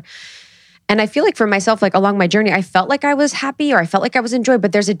pleasure. And I feel like for myself, like along my journey, I felt like I was happy or I felt like I was enjoyed,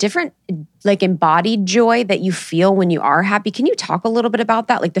 but there's a different like embodied joy that you feel when you are happy. Can you talk a little bit about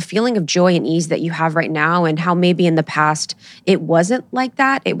that? Like the feeling of joy and ease that you have right now and how maybe in the past it wasn't like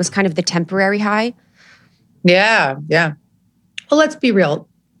that. It was kind of the temporary high. Yeah. Yeah. Well, let's be real.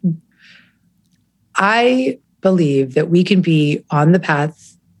 I believe that we can be on the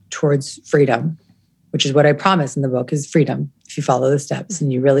path towards freedom, which is what I promise in the book is freedom. If you follow the steps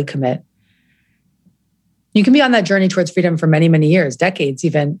and you really commit, you can be on that journey towards freedom for many, many years, decades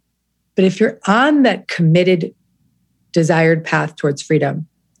even. But if you're on that committed, desired path towards freedom,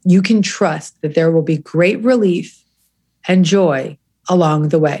 you can trust that there will be great relief and joy along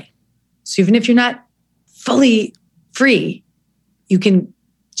the way. So even if you're not fully free, you can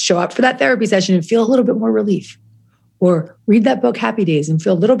show up for that therapy session and feel a little bit more relief, or read that book, Happy Days, and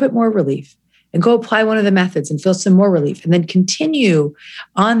feel a little bit more relief, and go apply one of the methods and feel some more relief, and then continue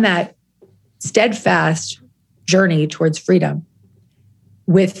on that steadfast journey towards freedom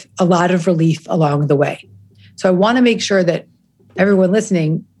with a lot of relief along the way. So I want to make sure that everyone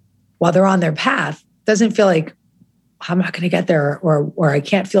listening, while they're on their path, doesn't feel like I'm not going to get there, or I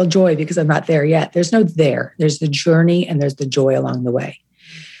can't feel joy because I'm not there yet. There's no there. There's the journey and there's the joy along the way.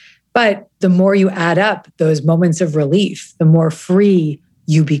 But the more you add up those moments of relief, the more free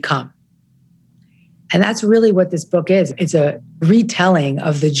you become. And that's really what this book is. It's a retelling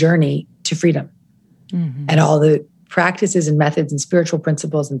of the journey to freedom, and all the practices and methods and spiritual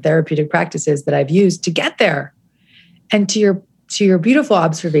principles and therapeutic practices that I've used to get there. And to your beautiful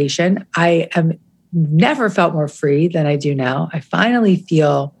observation, I am never felt more free than I do now. I finally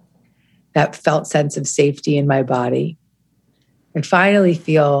feel that felt sense of safety in my body. I finally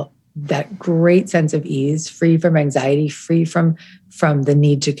feel that great sense of ease, free from anxiety, free from the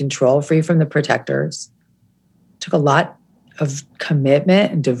need to control, free from the protectors. It took a lot of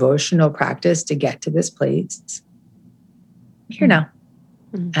commitment and devotional practice to get to this place. I'm here now.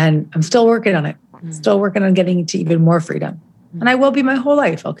 And I'm still working on it. Still working on getting to even more freedom. And I will be my whole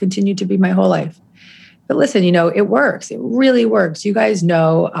life. I'll continue to be my whole life. But listen, it works. It really works. You guys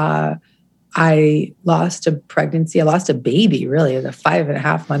know I lost a pregnancy. I lost a baby, really, a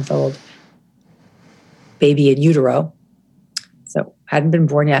 5.5-month-old baby in utero. So hadn't been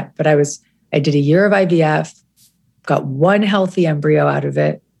born yet, but I did a year of IVF, got one healthy embryo out of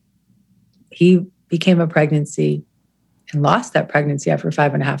it. He became a pregnancy and lost that pregnancy after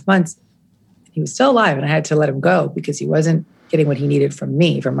 5.5 months. He was still alive, and I had to let him go because he wasn't getting what he needed from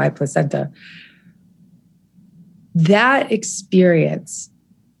me, from my placenta. That experience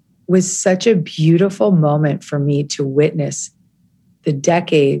was such a beautiful moment for me to witness the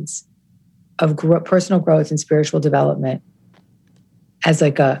decades of personal growth and spiritual development as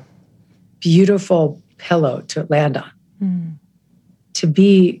like a beautiful pillow to land on. To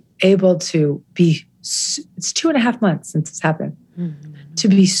be able to be, it's 2.5 months since it's happened, to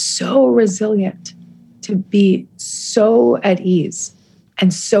be so resilient, to be so at ease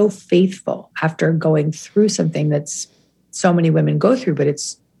and so faithful after going through something that's so many women go through, but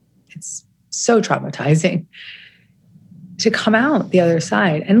it's so traumatizing, to come out the other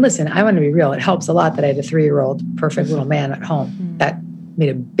side. And listen, I want to be real. It helps a lot that I had a 3-year-old perfect little man at home. That made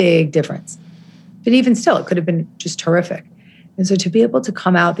a big difference. But even still, it could have been just horrific. And so to be able to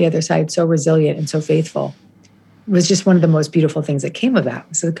come out the other side so resilient and so faithful was just one of the most beautiful things that came of that.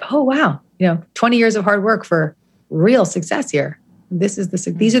 It's like, oh, wow, 20 years of hard work for real success here.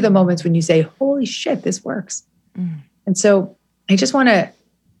 These are the moments when you say, holy shit, this works. And so I just want to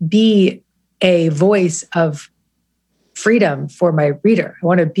be a voice of freedom for my reader. I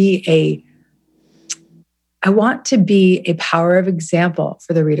want to be a power of example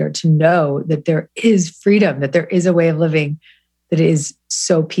for the reader to know that there is freedom, that there is a way of living that is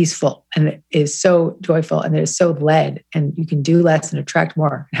so peaceful and that is so joyful and that is so led, and you can do less and attract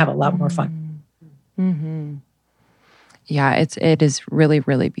more and have a lot more fun. Yeah, it is really,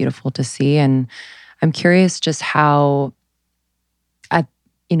 really beautiful to see. And I'm curious just how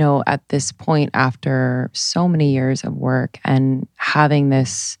at this point, after so many years of work and having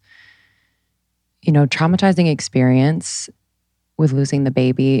this, traumatizing experience with losing the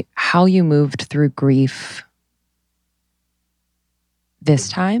baby, how you moved through grief this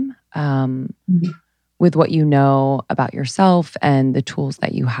time, with what you know about yourself and the tools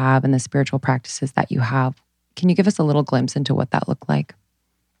that you have and the spiritual practices that you have. Can you give us a little glimpse into what that looked like?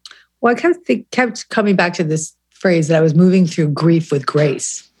 Well, I kept coming back to this phrase that I was moving through grief with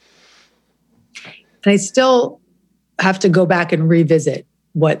grace. And I still have to go back and revisit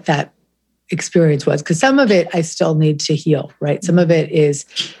what that experience was, because some of it I still need to heal, right? Some of it is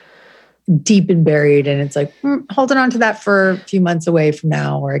deep and buried, and it's like holding on to that for a few months away from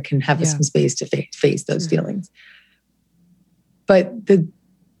now, where I can have some space to face those feelings. But the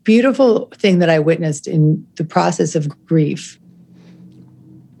beautiful thing that I witnessed in the process of grief,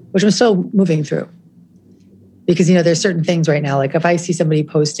 which I'm still moving through, Because, there's certain things right now, like if I see somebody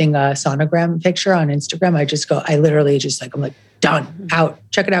posting a sonogram picture on Instagram, I literally just I'm like, done, out,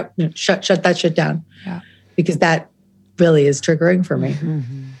 check it out, shut that shit down. Yeah. Because that really is triggering for me.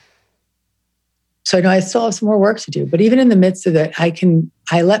 Mm-hmm. So I know I still have some more work to do, but even in the midst of it,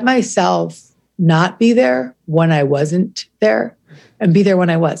 I let myself not be there when I wasn't there and be there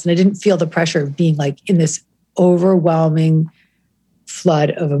when I was. And I didn't feel the pressure of being like in this overwhelming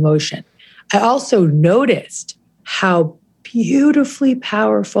flood of emotion. I also noticed how beautifully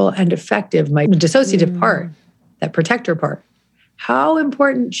powerful and effective my dissociative part, that protector part, how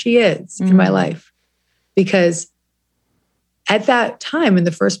important she is in my life. Because at that time, in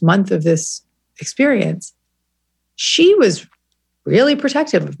the first month of this experience, she was really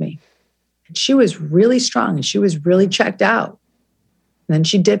protective of me. And she was really strong and she was really checked out. And then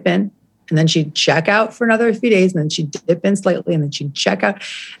she'd dip in and then she'd check out for another few days and then she'd dip in slightly and then she'd check out.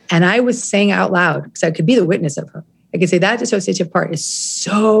 And I was saying out loud, because I could be the witness of her. I could say that dissociative part is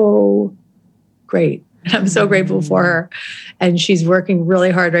so great. And I'm so grateful for her. And she's working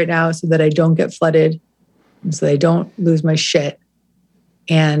really hard right now so that I don't get flooded and so that I don't lose my shit.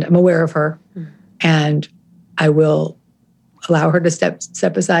 And I'm aware of her. And I will allow her to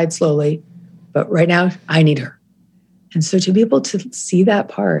step aside slowly. But right now, I need her. And so to be able to see that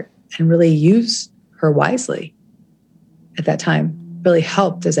part and really use her wisely at that time really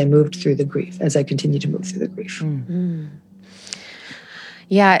helped as I moved through the grief, as I continued to move through the grief. Mm-hmm.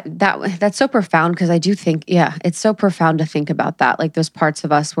 Yeah, that's so profound because I do think, it's so profound to think about that. Like those parts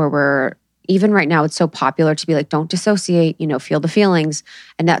of us where we're, even right now, it's so popular to be like, don't dissociate, feel the feelings.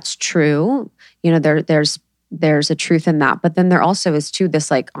 And that's true. There's a truth in that. But then there also is too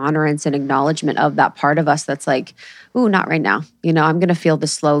this like honorance and acknowledgement of that part of us that's like, ooh, not right now. I'm going to feel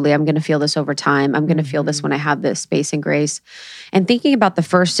this slowly. I'm going to feel this over time. I'm going to feel this when I have this space and grace. And thinking about the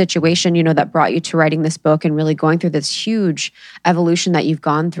first situation, that brought you to writing this book and really going through this huge evolution that you've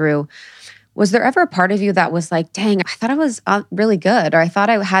gone through. Was there ever a part of you that was like, dang, I thought I was really good, or I thought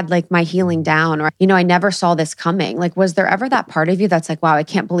I had like my healing down, or, I never saw this coming? Like, was there ever that part of you that's like, wow, I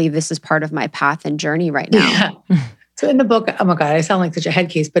can't believe this is part of my path and journey right now? Yeah. So in the book, oh my God, I sound like such a head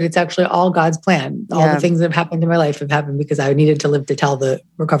case, but it's actually all God's plan. All the things that have happened in my life have happened because I needed to live to tell the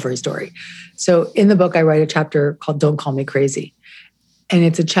recovery story. So in the book, I write a chapter called Don't Call Me Crazy. And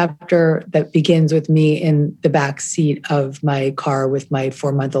it's a chapter that begins with me in the back seat of my car with my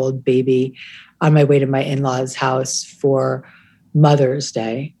 4-month-old baby on my way to my in-laws' house for Mother's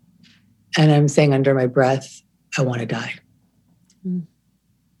Day. And I'm saying under my breath, I want to die.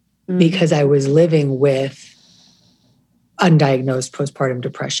 Mm-hmm. Because I was living with undiagnosed postpartum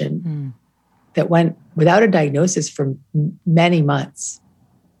depression that went without a diagnosis for many months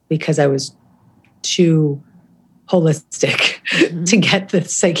because I was too holistic to get the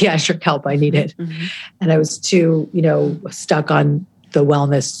psychiatric help I needed. And I was too, stuck on the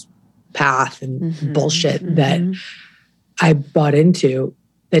wellness path and bullshit that I bought into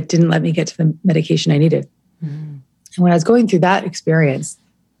that didn't let me get to the medication I needed. And when I was going through that experience,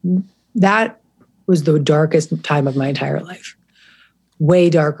 that was the darkest time of my entire life. Way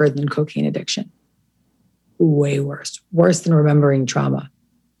darker than cocaine addiction. Way worse than remembering trauma.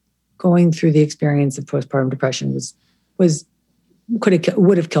 Going through the experience of postpartum depression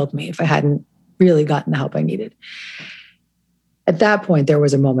would have killed me if I hadn't really gotten the help I needed. At that point, there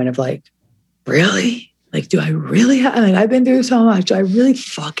was a moment of like, really? Like, do I really have, I've been through so much. Do I really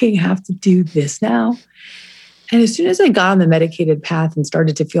fucking have to do this now? And as soon as I got on the medicated path and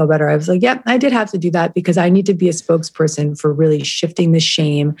started to feel better, I was like, yep, I did have to do that because I need to be a spokesperson for really shifting the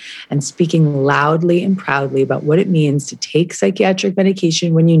shame and speaking loudly and proudly about what it means to take psychiatric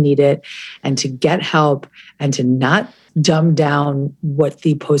medication when you need it and to get help and to not dumb down what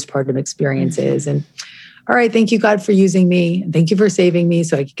the postpartum experience is. And all right, thank you, God, for using me. And thank you for saving me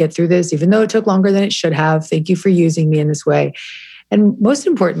so I could get through this, even though it took longer than it should have. Thank you for using me in this way. And most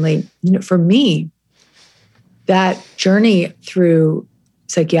importantly, for me, that journey through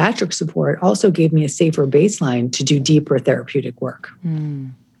psychiatric support also gave me a safer baseline to do deeper therapeutic work.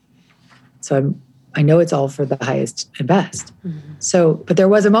 So I know it's all for the highest and best. So, but there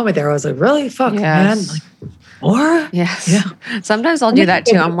was a moment there I was like, really? Fuck, man. Like, or? Yes. Yeah. Sometimes I'll do that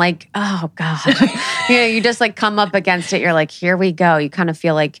too. I'm like, oh God. You just like come up against it. You're like, here we go. You kind of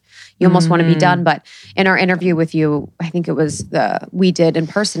feel like you almost want to be done. But in our interview with you, I think it was we did in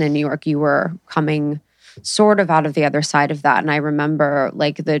person in New York, you were coming sort of out of the other side of that. And I remember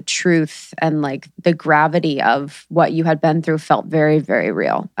like the truth and like the gravity of what you had been through felt very, very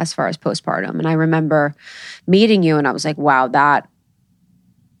real as far as postpartum. And I remember meeting you and I was like, wow,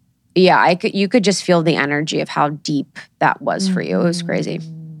 you could just feel the energy of how deep that was for you. It was crazy.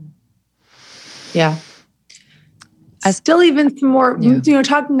 Yeah. still even some more,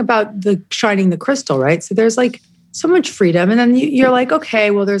 talking about the shining the crystal, right? So there's like so much freedom. And then you're like,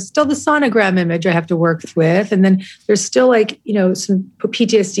 okay, well, there's still the sonogram image I have to work with. And then there's still like, some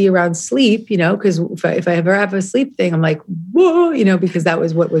PTSD around sleep, because if I ever have a sleep thing, I'm like, whoa, because that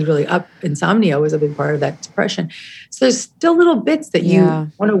was what was really up. Insomnia was a big part of that depression. So there's still little bits that you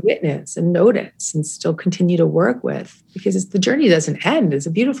want to witness and notice and still continue to work with, because the journey doesn't end. It's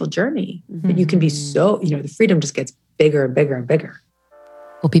a beautiful journey. But you can be so, the freedom just gets bigger and bigger and bigger.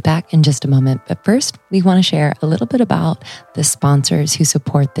 We'll be back in just a moment, but first, we want to share a little bit about the sponsors who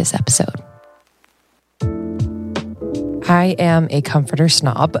support this episode. I am a comforter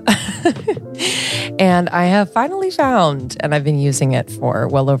snob, and I have finally found, and I've been using it for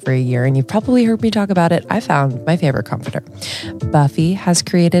well over a year, and you've probably heard me talk about it, I found my favorite comforter. Buffy has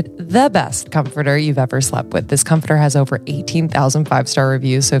created the best comforter you've ever slept with. This comforter has over 18,000 5-star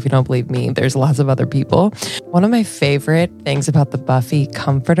reviews, so if you don't believe me, there's lots of other people. One of my favorite things about the Buffy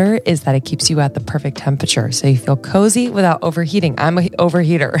comforter is that it keeps you at the perfect temperature, so you feel cozy without overheating. I'm an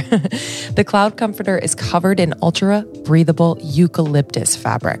overheater. The Cloud Comforter is covered in ultra breathable eucalyptus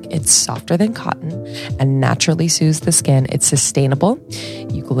fabric. It's softer than cotton and naturally soothes the skin. It's sustainable.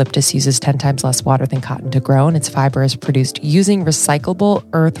 Eucalyptus uses 10 times less water than cotton to grow, and its fiber is produced using recyclable,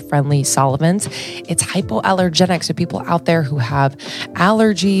 earth-friendly solvents. It's hypoallergenic, so people out there who have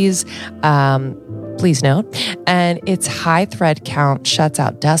allergies, please note. And its high thread count shuts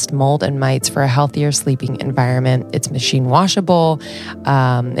out dust, mold, and mites for a healthier sleeping environment. It's machine washable.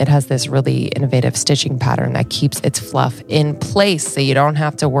 It has this really innovative stitching pattern that keeps its fluff in place, so you don't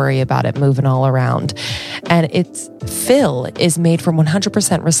have to worry about it moving all around. And its fill is made from 100%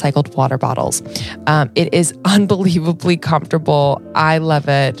 recycled water bottles. It is unbelievably comfortable. I love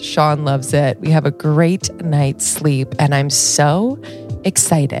it. Sean loves it. We have a great night's sleep, and I'm so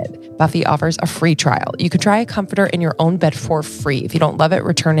excited. Buffy offers a free trial. You can try a comforter in your own bed for free. If you don't love it,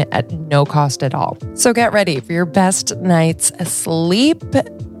 return it at no cost at all. So get ready for your best night's sleep.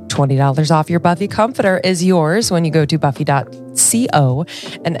 $20 off your Buffy comforter is yours when you go to buffy.co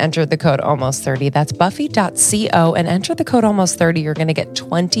and enter the code almost30. That's buffy.co and enter the code almost30. You're going to get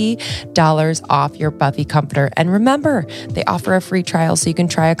 $20 off your Buffy comforter. And remember, they offer a free trial, so you can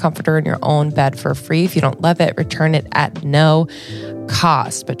try a comforter in your own bed for free. If you don't love it, return it at no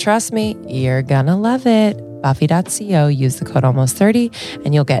cost. But trust me, you're going to love it. Buffy.co, use the code almost30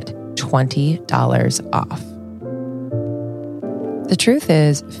 and you'll get $20 off. The truth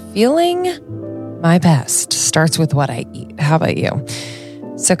is, feeling my best starts with what I eat. How about you?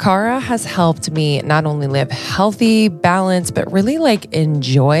 Sakara has helped me not only live healthy, balanced, but really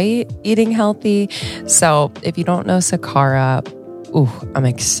enjoy eating healthy. So if you don't know Sakara, I'm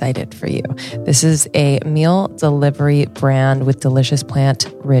excited for you. This is a meal delivery brand with delicious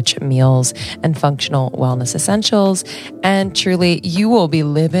plant-rich meals and functional wellness essentials. And truly, you will be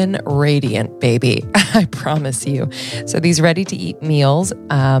living radiant, baby. I promise you. So these ready-to-eat meals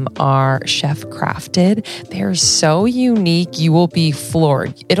are chef-crafted. They're so unique, you will be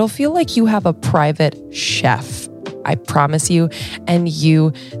floored. It'll feel like you have a private chef. I promise you, and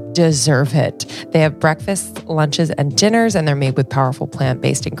you deserve it. They have breakfast, lunches, and dinners, and they're made with powerful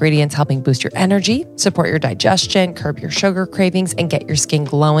plant-based ingredients, helping boost your energy, support your digestion, curb your sugar cravings, and get your skin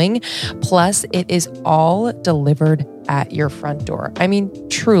glowing. Plus, it is all delivered at your front door. I mean,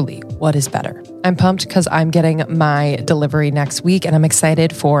 truly, what is better? I'm pumped because I'm getting my delivery next week, and I'm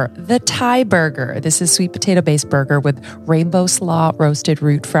excited for the Thai burger. This is sweet potato-based burger with rainbow slaw, roasted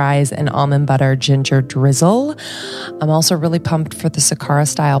root fries, and almond butter ginger drizzle. I'm also really pumped for the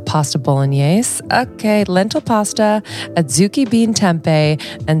Sakara-style pasta bolognese. Okay, lentil pasta, adzuki bean tempeh,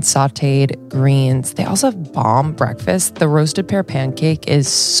 and sauteed greens. They also have bomb breakfast. The roasted pear pancake is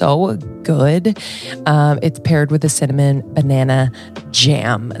so good. It's paired with a cinnamon banana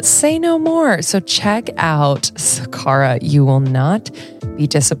jam. Say no more. So check out Sakara. You will not be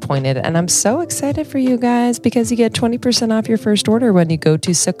disappointed. And I'm so excited for you guys because you get 20% off your first order when you go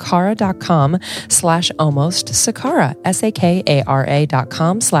to sakara.com/almost Sakara,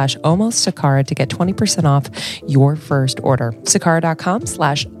 SAKARA.com/almost Sakara to get 20% off your first order.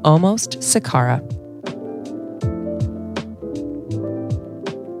 Sakara.com/almost Sakara.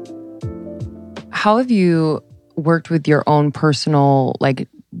 How have you worked with your own personal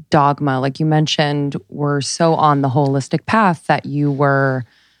dogma? Like you mentioned, we're so on the holistic path that you were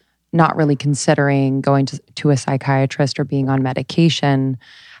not really considering going to a psychiatrist or being on medication.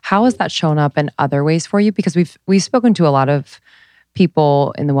 How has that shown up in other ways for you? Because we've spoken to a lot of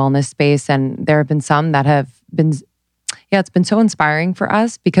people in the wellness space, and there have been some that have been, it's been so inspiring for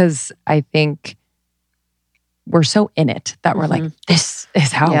us because I think we're so in it that we're like, this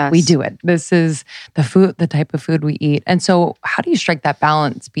is how we do it. This is the food, the type of food we eat. And so how do you strike that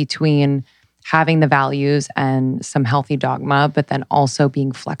balance between having the values and some healthy dogma, but then also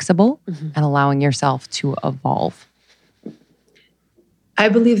being flexible and allowing yourself to evolve? I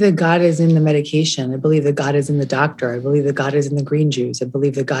believe that God is in the medication. I believe that God is in the doctor. I believe that God is in the green juice. I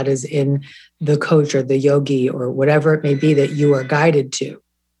believe that God is in the coach or the yogi or whatever it may be that you are guided to.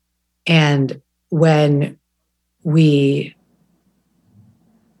 And when we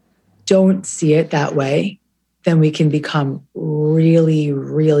don't see it that way, then we can become really,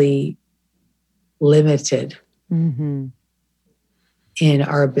 really limited in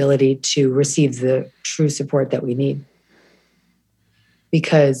our ability to receive the true support that we need.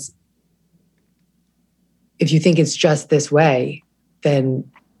 Because if you think it's just this way,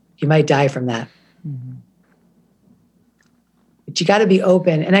 then you might die from that. But you got to be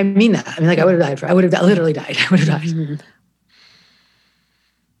open. And I mean that. I mean, like I would have literally died. I would have died.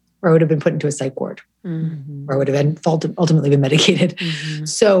 Or I would have been put into a psych ward. Or I would have ultimately been medicated.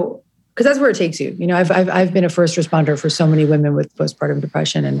 So, because that's where it takes you. You know, I've been a first responder for so many women with postpartum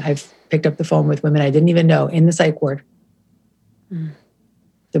depression, and I've picked up the phone with women I didn't even know in the psych ward.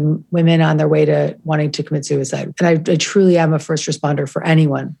 The women on their way to wanting to commit suicide. And I truly am a first responder for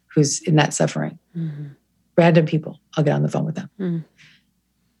anyone who's in that suffering. Random people, I'll get on the phone with them.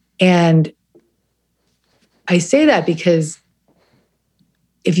 And I say that because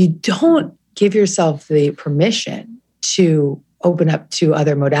if you don't give yourself the permission to open up to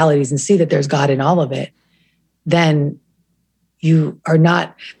other modalities and see that there's God in all of it, then you are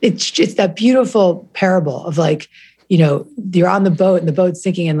not, it's that beautiful parable of like, you know, you're on the boat and the boat's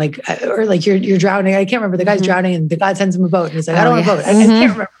sinking and like, or like you're drowning. I can't remember. The guy's drowning and the God sends him a boat. And he's like, I don't want a boat. I can't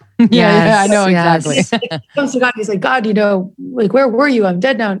remember. I know exactly. He comes to God. He's like, God, you know, like, where were you? I'm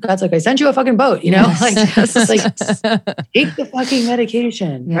dead now. And God's like, I sent you a fucking boat, you know, like take the fucking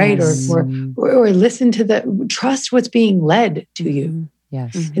medication, right? Or listen to trust what's being led to you.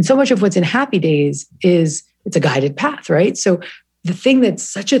 And so much of what's in Happy Days is it's a guided path, right? So the thing that's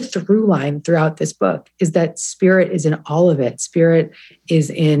such a through line throughout this book is that spirit is in all of it. Spirit is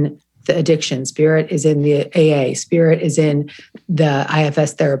in the addiction. Spirit is in the AA. Spirit is in the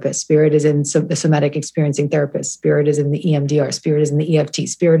IFS therapist. Spirit is in the somatic experiencing therapist. Spirit is in the EMDR. Spirit is in the EFT.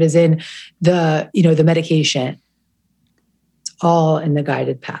 Spirit is in the, you know, the medication. It's all in the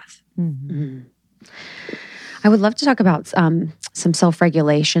guided path. I would love to talk about some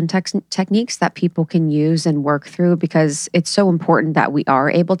self-regulation techniques that people can use and work through, because it's so important that we are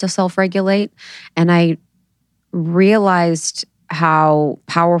able to self-regulate. And I realized how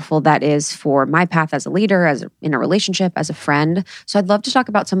powerful that is for my path as a leader, in a relationship, as a friend. So I'd love to talk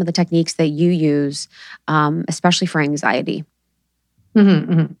about some of the techniques that you use, especially for anxiety.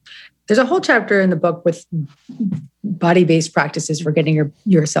 There's a whole chapter in the book with body-based practices for getting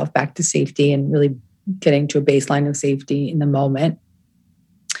yourself back to safety and really getting to a baseline of safety in the moment.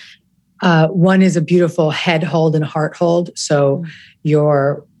 One is a beautiful head hold and heart hold. So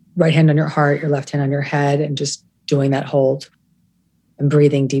your right hand on your heart, your left hand on your head, and just doing that hold and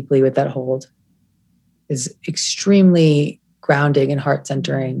breathing deeply with that hold is extremely grounding and heart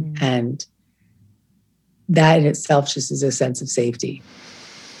centering. And that in itself just is a sense of safety.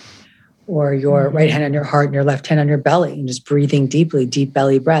 Or your right hand on your heart and your left hand on your belly, and just breathing deeply, deep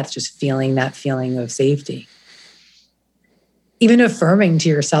belly breath, just feeling that feeling of safety. Even affirming to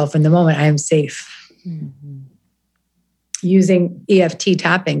yourself in the moment, I am safe. Using EFT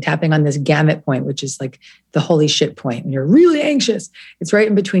tapping on this gamut point, which is like the holy shit point. When you're really anxious, it's right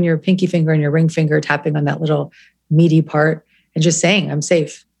in between your pinky finger and your ring finger, tapping on that little meaty part and just saying, I'm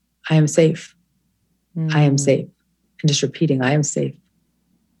safe. I am safe. I am safe. And just repeating, I am safe.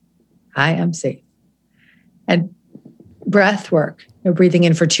 I am safe. And breath work, breathing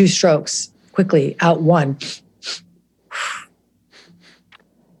in for 2 strokes, quickly, out 1.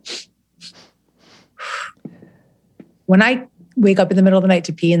 When I wake up in the middle of the night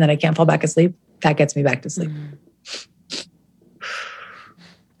to pee and then I can't fall back asleep, that gets me back to sleep.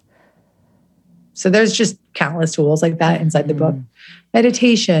 So there's just countless tools like that inside the book.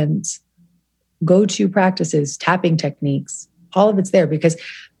 Meditations, go-to practices, tapping techniques, all of it's there because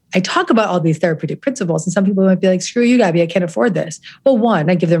I talk about all these therapeutic principles and some people might be like, screw you, Gabby, I can't afford this. Well, one,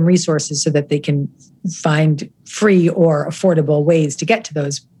 I give them resources so that they can find free or affordable ways to get to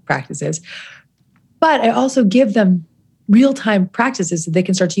those practices. But I also give them real-time practices that they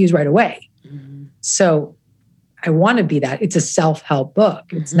can start to use right away. So I want to be that. It's a self-help book.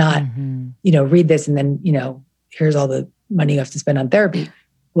 It's not, read this and then, here's all the money you have to spend on therapy.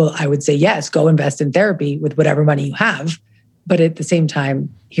 Well, I would say, yes, go invest in therapy with whatever money you have. But at the same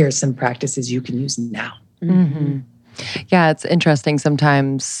time, here's some practices you can use now. Mm-hmm. Yeah, it's interesting.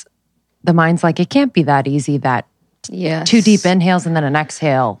 Sometimes the mind's like, it can't be that easy that 2 deep inhales and then an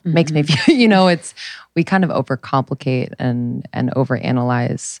exhale makes me feel, we kind of overcomplicate and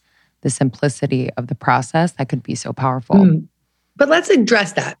overanalyze the simplicity of the process that could be so powerful. But let's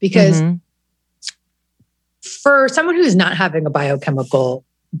address that because for someone who's not having a biochemical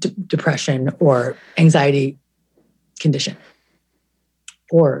depression or anxiety condition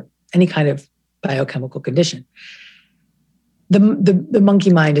or any kind of biochemical condition, the monkey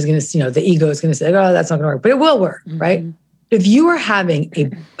mind is going to, the ego is going to say, oh, that's not going to work, but it will work, right? If you are having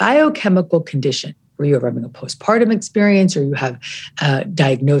a biochemical condition where you're having a postpartum experience or you have a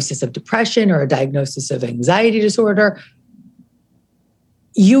diagnosis of depression or a diagnosis of anxiety disorder,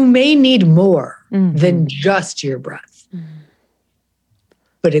 you may need more than just your breath.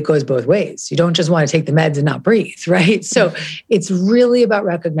 But it goes both ways. You don't just want to take the meds and not breathe, right? So it's really about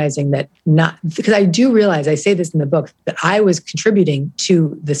recognizing that because I do realize, I say this in the book, that I was contributing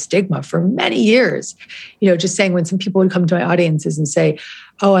to the stigma for many years. Just saying when some people would come to my audiences and say,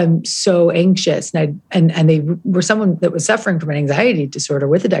 oh, I'm so anxious. And they were someone that was suffering from an anxiety disorder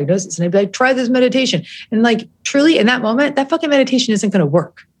with a diagnosis. And I'd be like, try this meditation. And truly in that moment, that fucking meditation isn't going to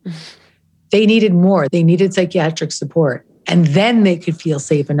work. They needed more. They needed psychiatric support. And then they could feel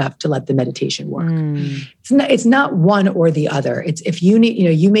safe enough to let the meditation work. It's not one or the other. It's if you need,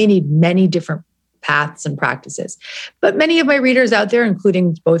 you may need many different paths and practices. But many of my readers out there,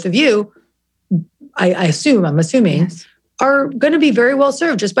 including both of you, I'm assuming, yes, are going to be very well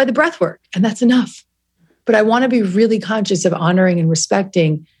served just by the breath work. And that's enough. But I want to be really conscious of honoring and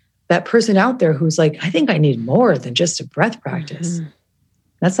respecting that person out there who's like, I think I need more than just a breath practice.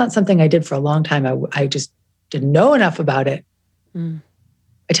 That's not something I did for a long time. I just didn't know enough about it.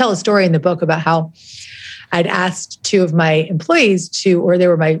 I tell a story in the book about how I'd asked 2 of my employees or they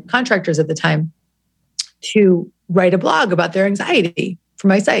were my contractors at the time, to write a blog about their anxiety for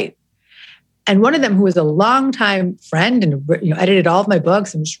my site. And one of them, who was a longtime friend and edited all of my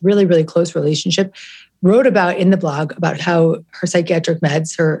books and was really, really close relationship, wrote in the blog about how her psychiatric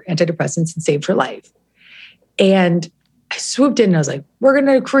meds, her antidepressants, had saved her life. And I swooped in and I was like, we're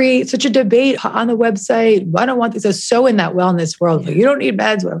going to create such a debate on the website. I don't want this. I was so in that wellness world. Like, you don't need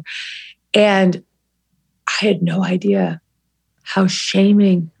meds, whatever. And I had no idea how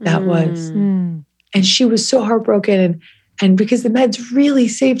shaming that was. And she was so heartbroken. And because the meds really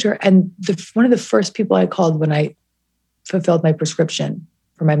saved her. And one of the first people I called when I fulfilled my prescription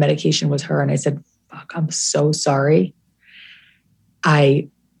for my medication was her. And I said, fuck, I'm so sorry. I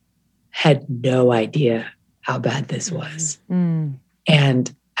had no idea how bad this was.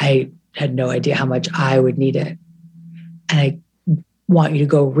 And I had no idea how much I would need it. And I want you to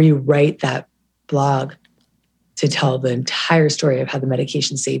go rewrite that blog to tell the entire story of how the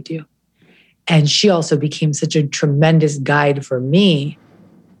medication saved you. And she also became such a tremendous guide for me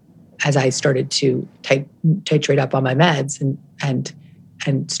as I started to titrate up on my meds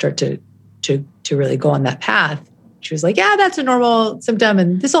and start to really go on that path. She was like, yeah, that's a normal symptom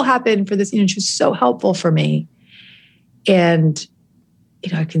and this will happen for this. She was so helpful for me. And,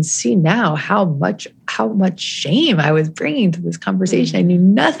 I can see now how much shame I was bringing to this conversation I knew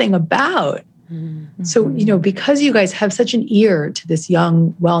nothing about. So, because you guys have such an ear to this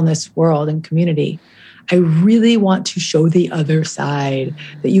young wellness world and community, I really want to show the other side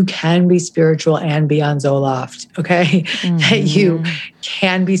that you can be spiritual and be on Zoloft, okay? That you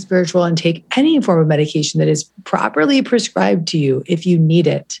can be spiritual and take any form of medication that is properly prescribed to you if you need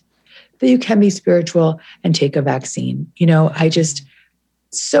it. That you can be spiritual and take a vaccine. It's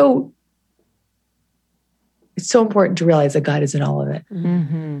so important to realize that God is in all of it.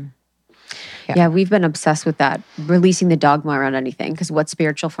 Yeah, we've been obsessed with that, releasing the dogma around anything, because what's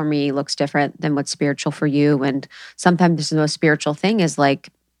spiritual for me looks different than what's spiritual for you. And sometimes the most spiritual thing is like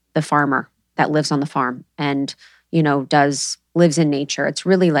the farmer that lives on the farm and, lives in nature. It's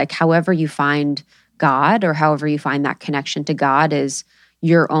really like however you find God or however you find that connection to God is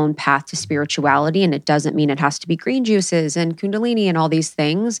your own path to spirituality. And it doesn't mean it has to be green juices and Kundalini and all these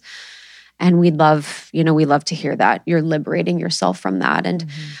things. And we'd love to hear that you're liberating yourself from that. And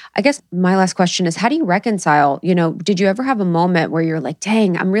I guess my last question is, how do you reconcile, did you ever have a moment where you're like,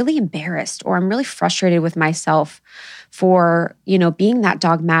 dang, I'm really embarrassed or I'm really frustrated with myself for, being that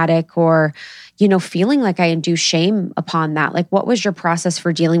dogmatic or, feeling like I induce shame upon that? Like, what was your process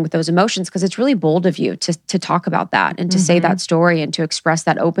for dealing with those emotions? Because it's really bold of you to talk about that and to say that story and to express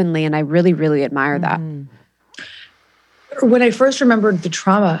that openly. And I really, really admire that. When I first remembered the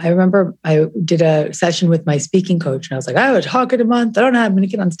trauma, I remember I did a session with my speaking coach and I was like, I would talk in a month. I don't know how I'm going to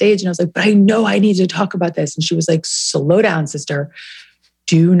get on stage. And I was like, but I know I need to talk about this. And she was like, slow down, sister.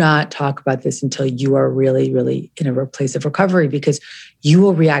 do not talk about this until you are really, really in a place of recovery, because you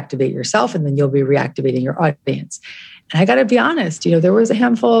will reactivate yourself and then you'll be reactivating your audience. And I got to be honest, there was a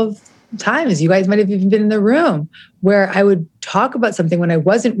handful of times, you guys might have even been in the room, where I would talk about something when I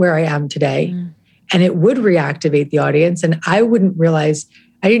wasn't where I am today, and it would reactivate the audience. And I wouldn't realize,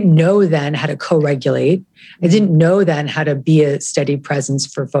 I didn't know then how to co-regulate. I didn't know then how to be a steady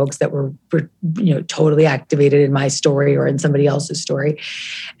presence for folks that were totally activated in my story or in somebody else's story.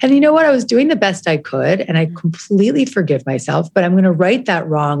 And you know what? I was doing the best I could, and I completely forgive myself, but I'm going to right that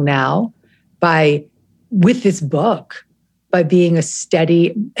wrong now with this book, by being a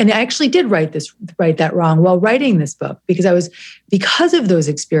steady, and I actually did right that wrong while writing this book, because of those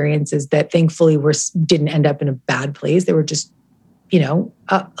experiences that thankfully didn't end up in a bad place. They were just,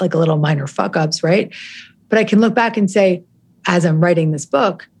 like a little minor fuck ups, right? But I can look back and say, as I'm writing this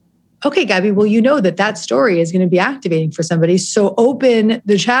book, okay, Gabby, well, that story is going to be activating for somebody. So open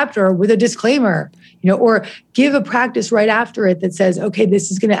the chapter with a disclaimer, or give a practice right after it that says, okay,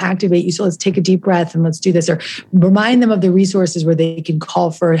 this is going to activate you. So let's take a deep breath and let's do this, or remind them of the resources where they can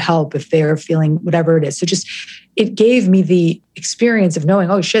call for help if they're feeling whatever it is. So it gave me the experience of knowing,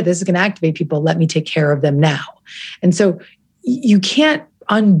 oh shit, this is going to activate people. Let me take care of them now. And so you can't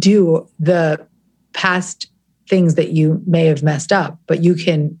undo the past things that you may have messed up, but you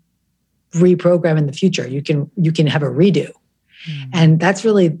can reprogram in the future. You can have a redo. And that's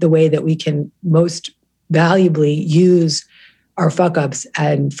really the way that we can most valuably use our fuck ups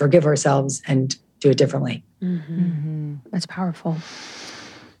and forgive ourselves and do it differently. That's powerful.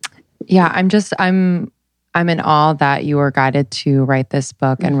 Yeah, I'm in awe that you were guided to write this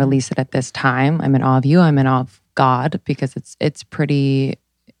book and release it at this time. I'm in awe of you. I'm in awe of God, because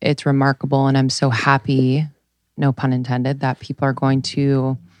it's remarkable, and I'm so happy, no pun intended, that people are going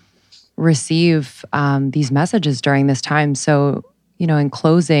to receive these messages during this time. So, in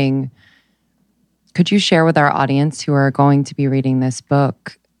closing, could you share with our audience who are going to be reading this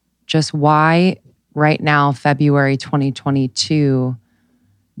book just why right now, February 2022,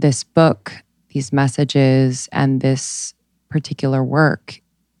 this book, these messages, and this particular work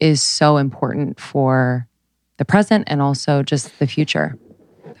is so important for the present and also just the future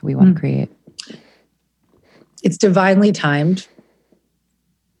that we want to create? It's divinely timed.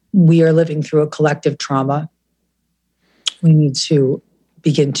 We are living through a collective trauma. We need to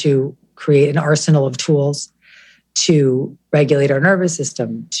begin to create an arsenal of tools to regulate our nervous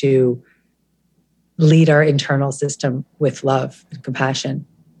system, to lead our internal system with love and compassion,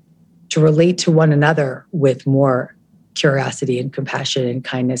 to relate to one another with more curiosity and compassion and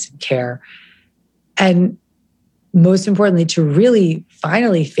kindness and care. And most importantly, to really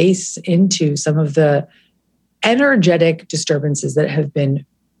finally face into some of the energetic disturbances that have been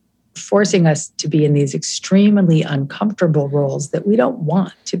forcing us to be in these extremely uncomfortable roles that we don't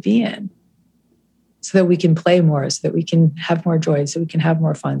want to be in, so that we can play more, so that we can have more joy, so we can have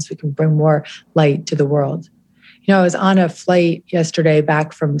more fun, so we can bring more light to the world. I was on a flight yesterday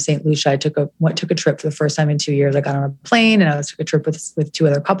back from St. Lucia. I took a trip for the first time in 2 years. I got on a plane and I took a trip with two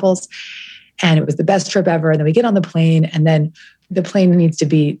other couples, and it was the best trip ever. And then we get on the plane, and then the plane needs to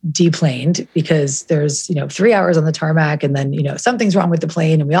be deplaned because there's, 3 hours on the tarmac, and then, something's wrong with the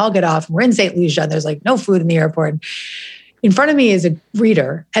plane, and we all get off, and we're in St. Lucia, and there's like no food in the airport. In front of me is a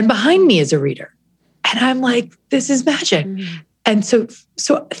reader, and behind me is a reader. And I'm like, this is magic. And so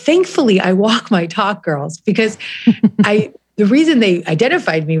thankfully I walk my talk, girls, because the reason they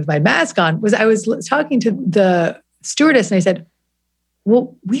identified me with my mask on was I was talking to the stewardess, and I said,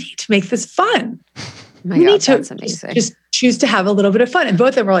 well, we need to make this fun. We need to just choose to have a little bit of fun. And both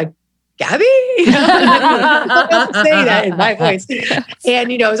of them were like, Gabby? Saying that in my voice.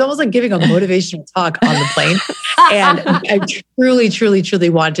 And, it was almost like giving a motivational talk on the plane. And I truly, truly, truly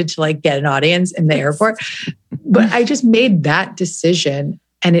wanted to get an audience in the airport. But I just made that decision,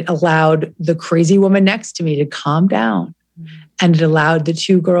 and it allowed the crazy woman next to me to calm down. And it allowed the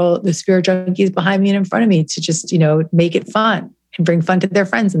spirit junkies behind me and in front of me to just, make it fun and bring fun to their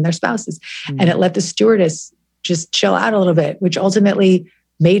friends and their spouses. And it let the stewardess just chill out a little bit, which ultimately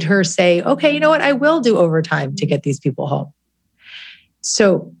made her say, okay, you know what? I will do overtime to get these people home.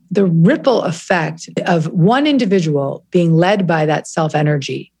 So the ripple effect of one individual being led by that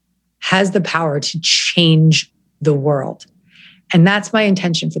self-energy has the power to change the world. And that's my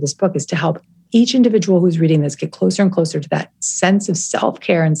intention for this book, is to help each individual who's reading this get closer and closer to that sense of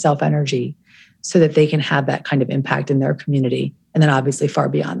self-care and self-energy, so that they can have that kind of impact in their community. And then obviously far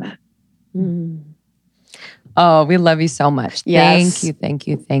beyond that. Oh, we love you so much. Yes. Thank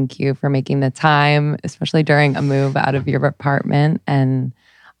you for making the time, especially during a move out of your apartment. And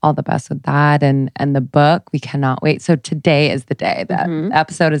all the best with that. And the book, we cannot wait. So today is the day that the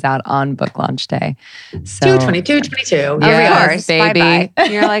episode is out on book launch day. So 22. Of Yes, course, baby. bye-bye.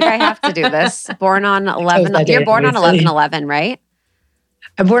 You're like, I have to do this. Born on 11. You're born on 11/11, right?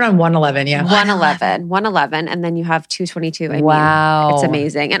 I'm born on 1/11, yeah. 1/11, and then you have 2/22. I mean, it's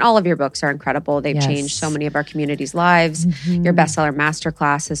amazing. And all of your books are incredible. They've changed so many of our community's lives. Your bestseller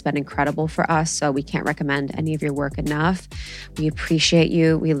masterclass has been incredible for us. So we can't recommend any of your work enough. We appreciate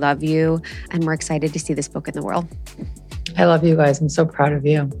you. We love you. And we're excited to see this book in the world. I love you guys. I'm so proud of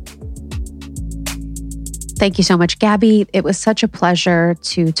you. Thank you so much, Gabby. It was such a pleasure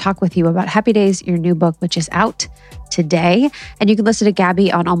to talk with you about Happy Days, your new book, which is out today. And you can listen to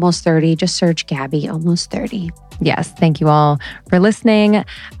Gabby on Almost 30. Just search Gabby Almost 30. Yes. Thank you all for listening.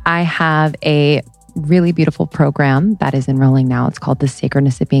 I have a really beautiful program that is enrolling now. It's called The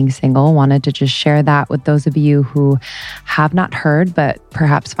Sacredness of Being Single. Wanted to just share that with those of you who have not heard, but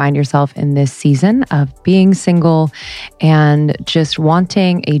perhaps find yourself in this season of being single and just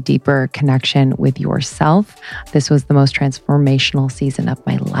wanting a deeper connection with yourself. This was the most transformational season of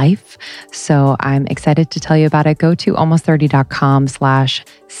my life. So I'm excited to tell you about it. Go to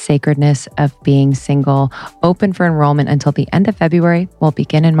almost30.com/sacredness of being single. Open for enrollment until the end of February. We'll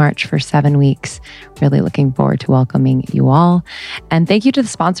begin in March for 7 weeks. Really looking forward to welcoming you all. And thank you to the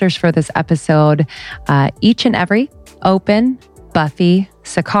sponsors for this episode. Each and Every, Open, Buffy,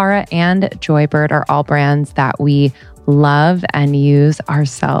 Sakara, and Joybird are all brands that we love and use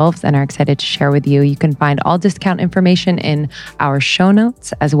ourselves and are excited to share with you. You can find all discount information in our show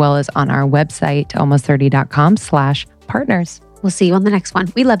notes as well as on our website, almost30.com/partners. We'll see you on the next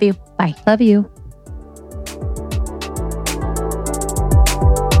one. We love you. Bye. Love you.